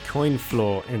now. It's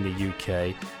CoinFloor in the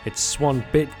UK, it's Swan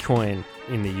Bitcoin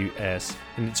in the US,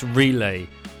 and it's Relay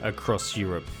across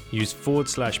Europe. Use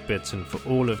 /Bitten for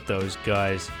all of those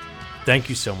guys. Thank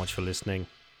you so much for listening.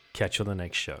 Catch you on the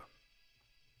next show.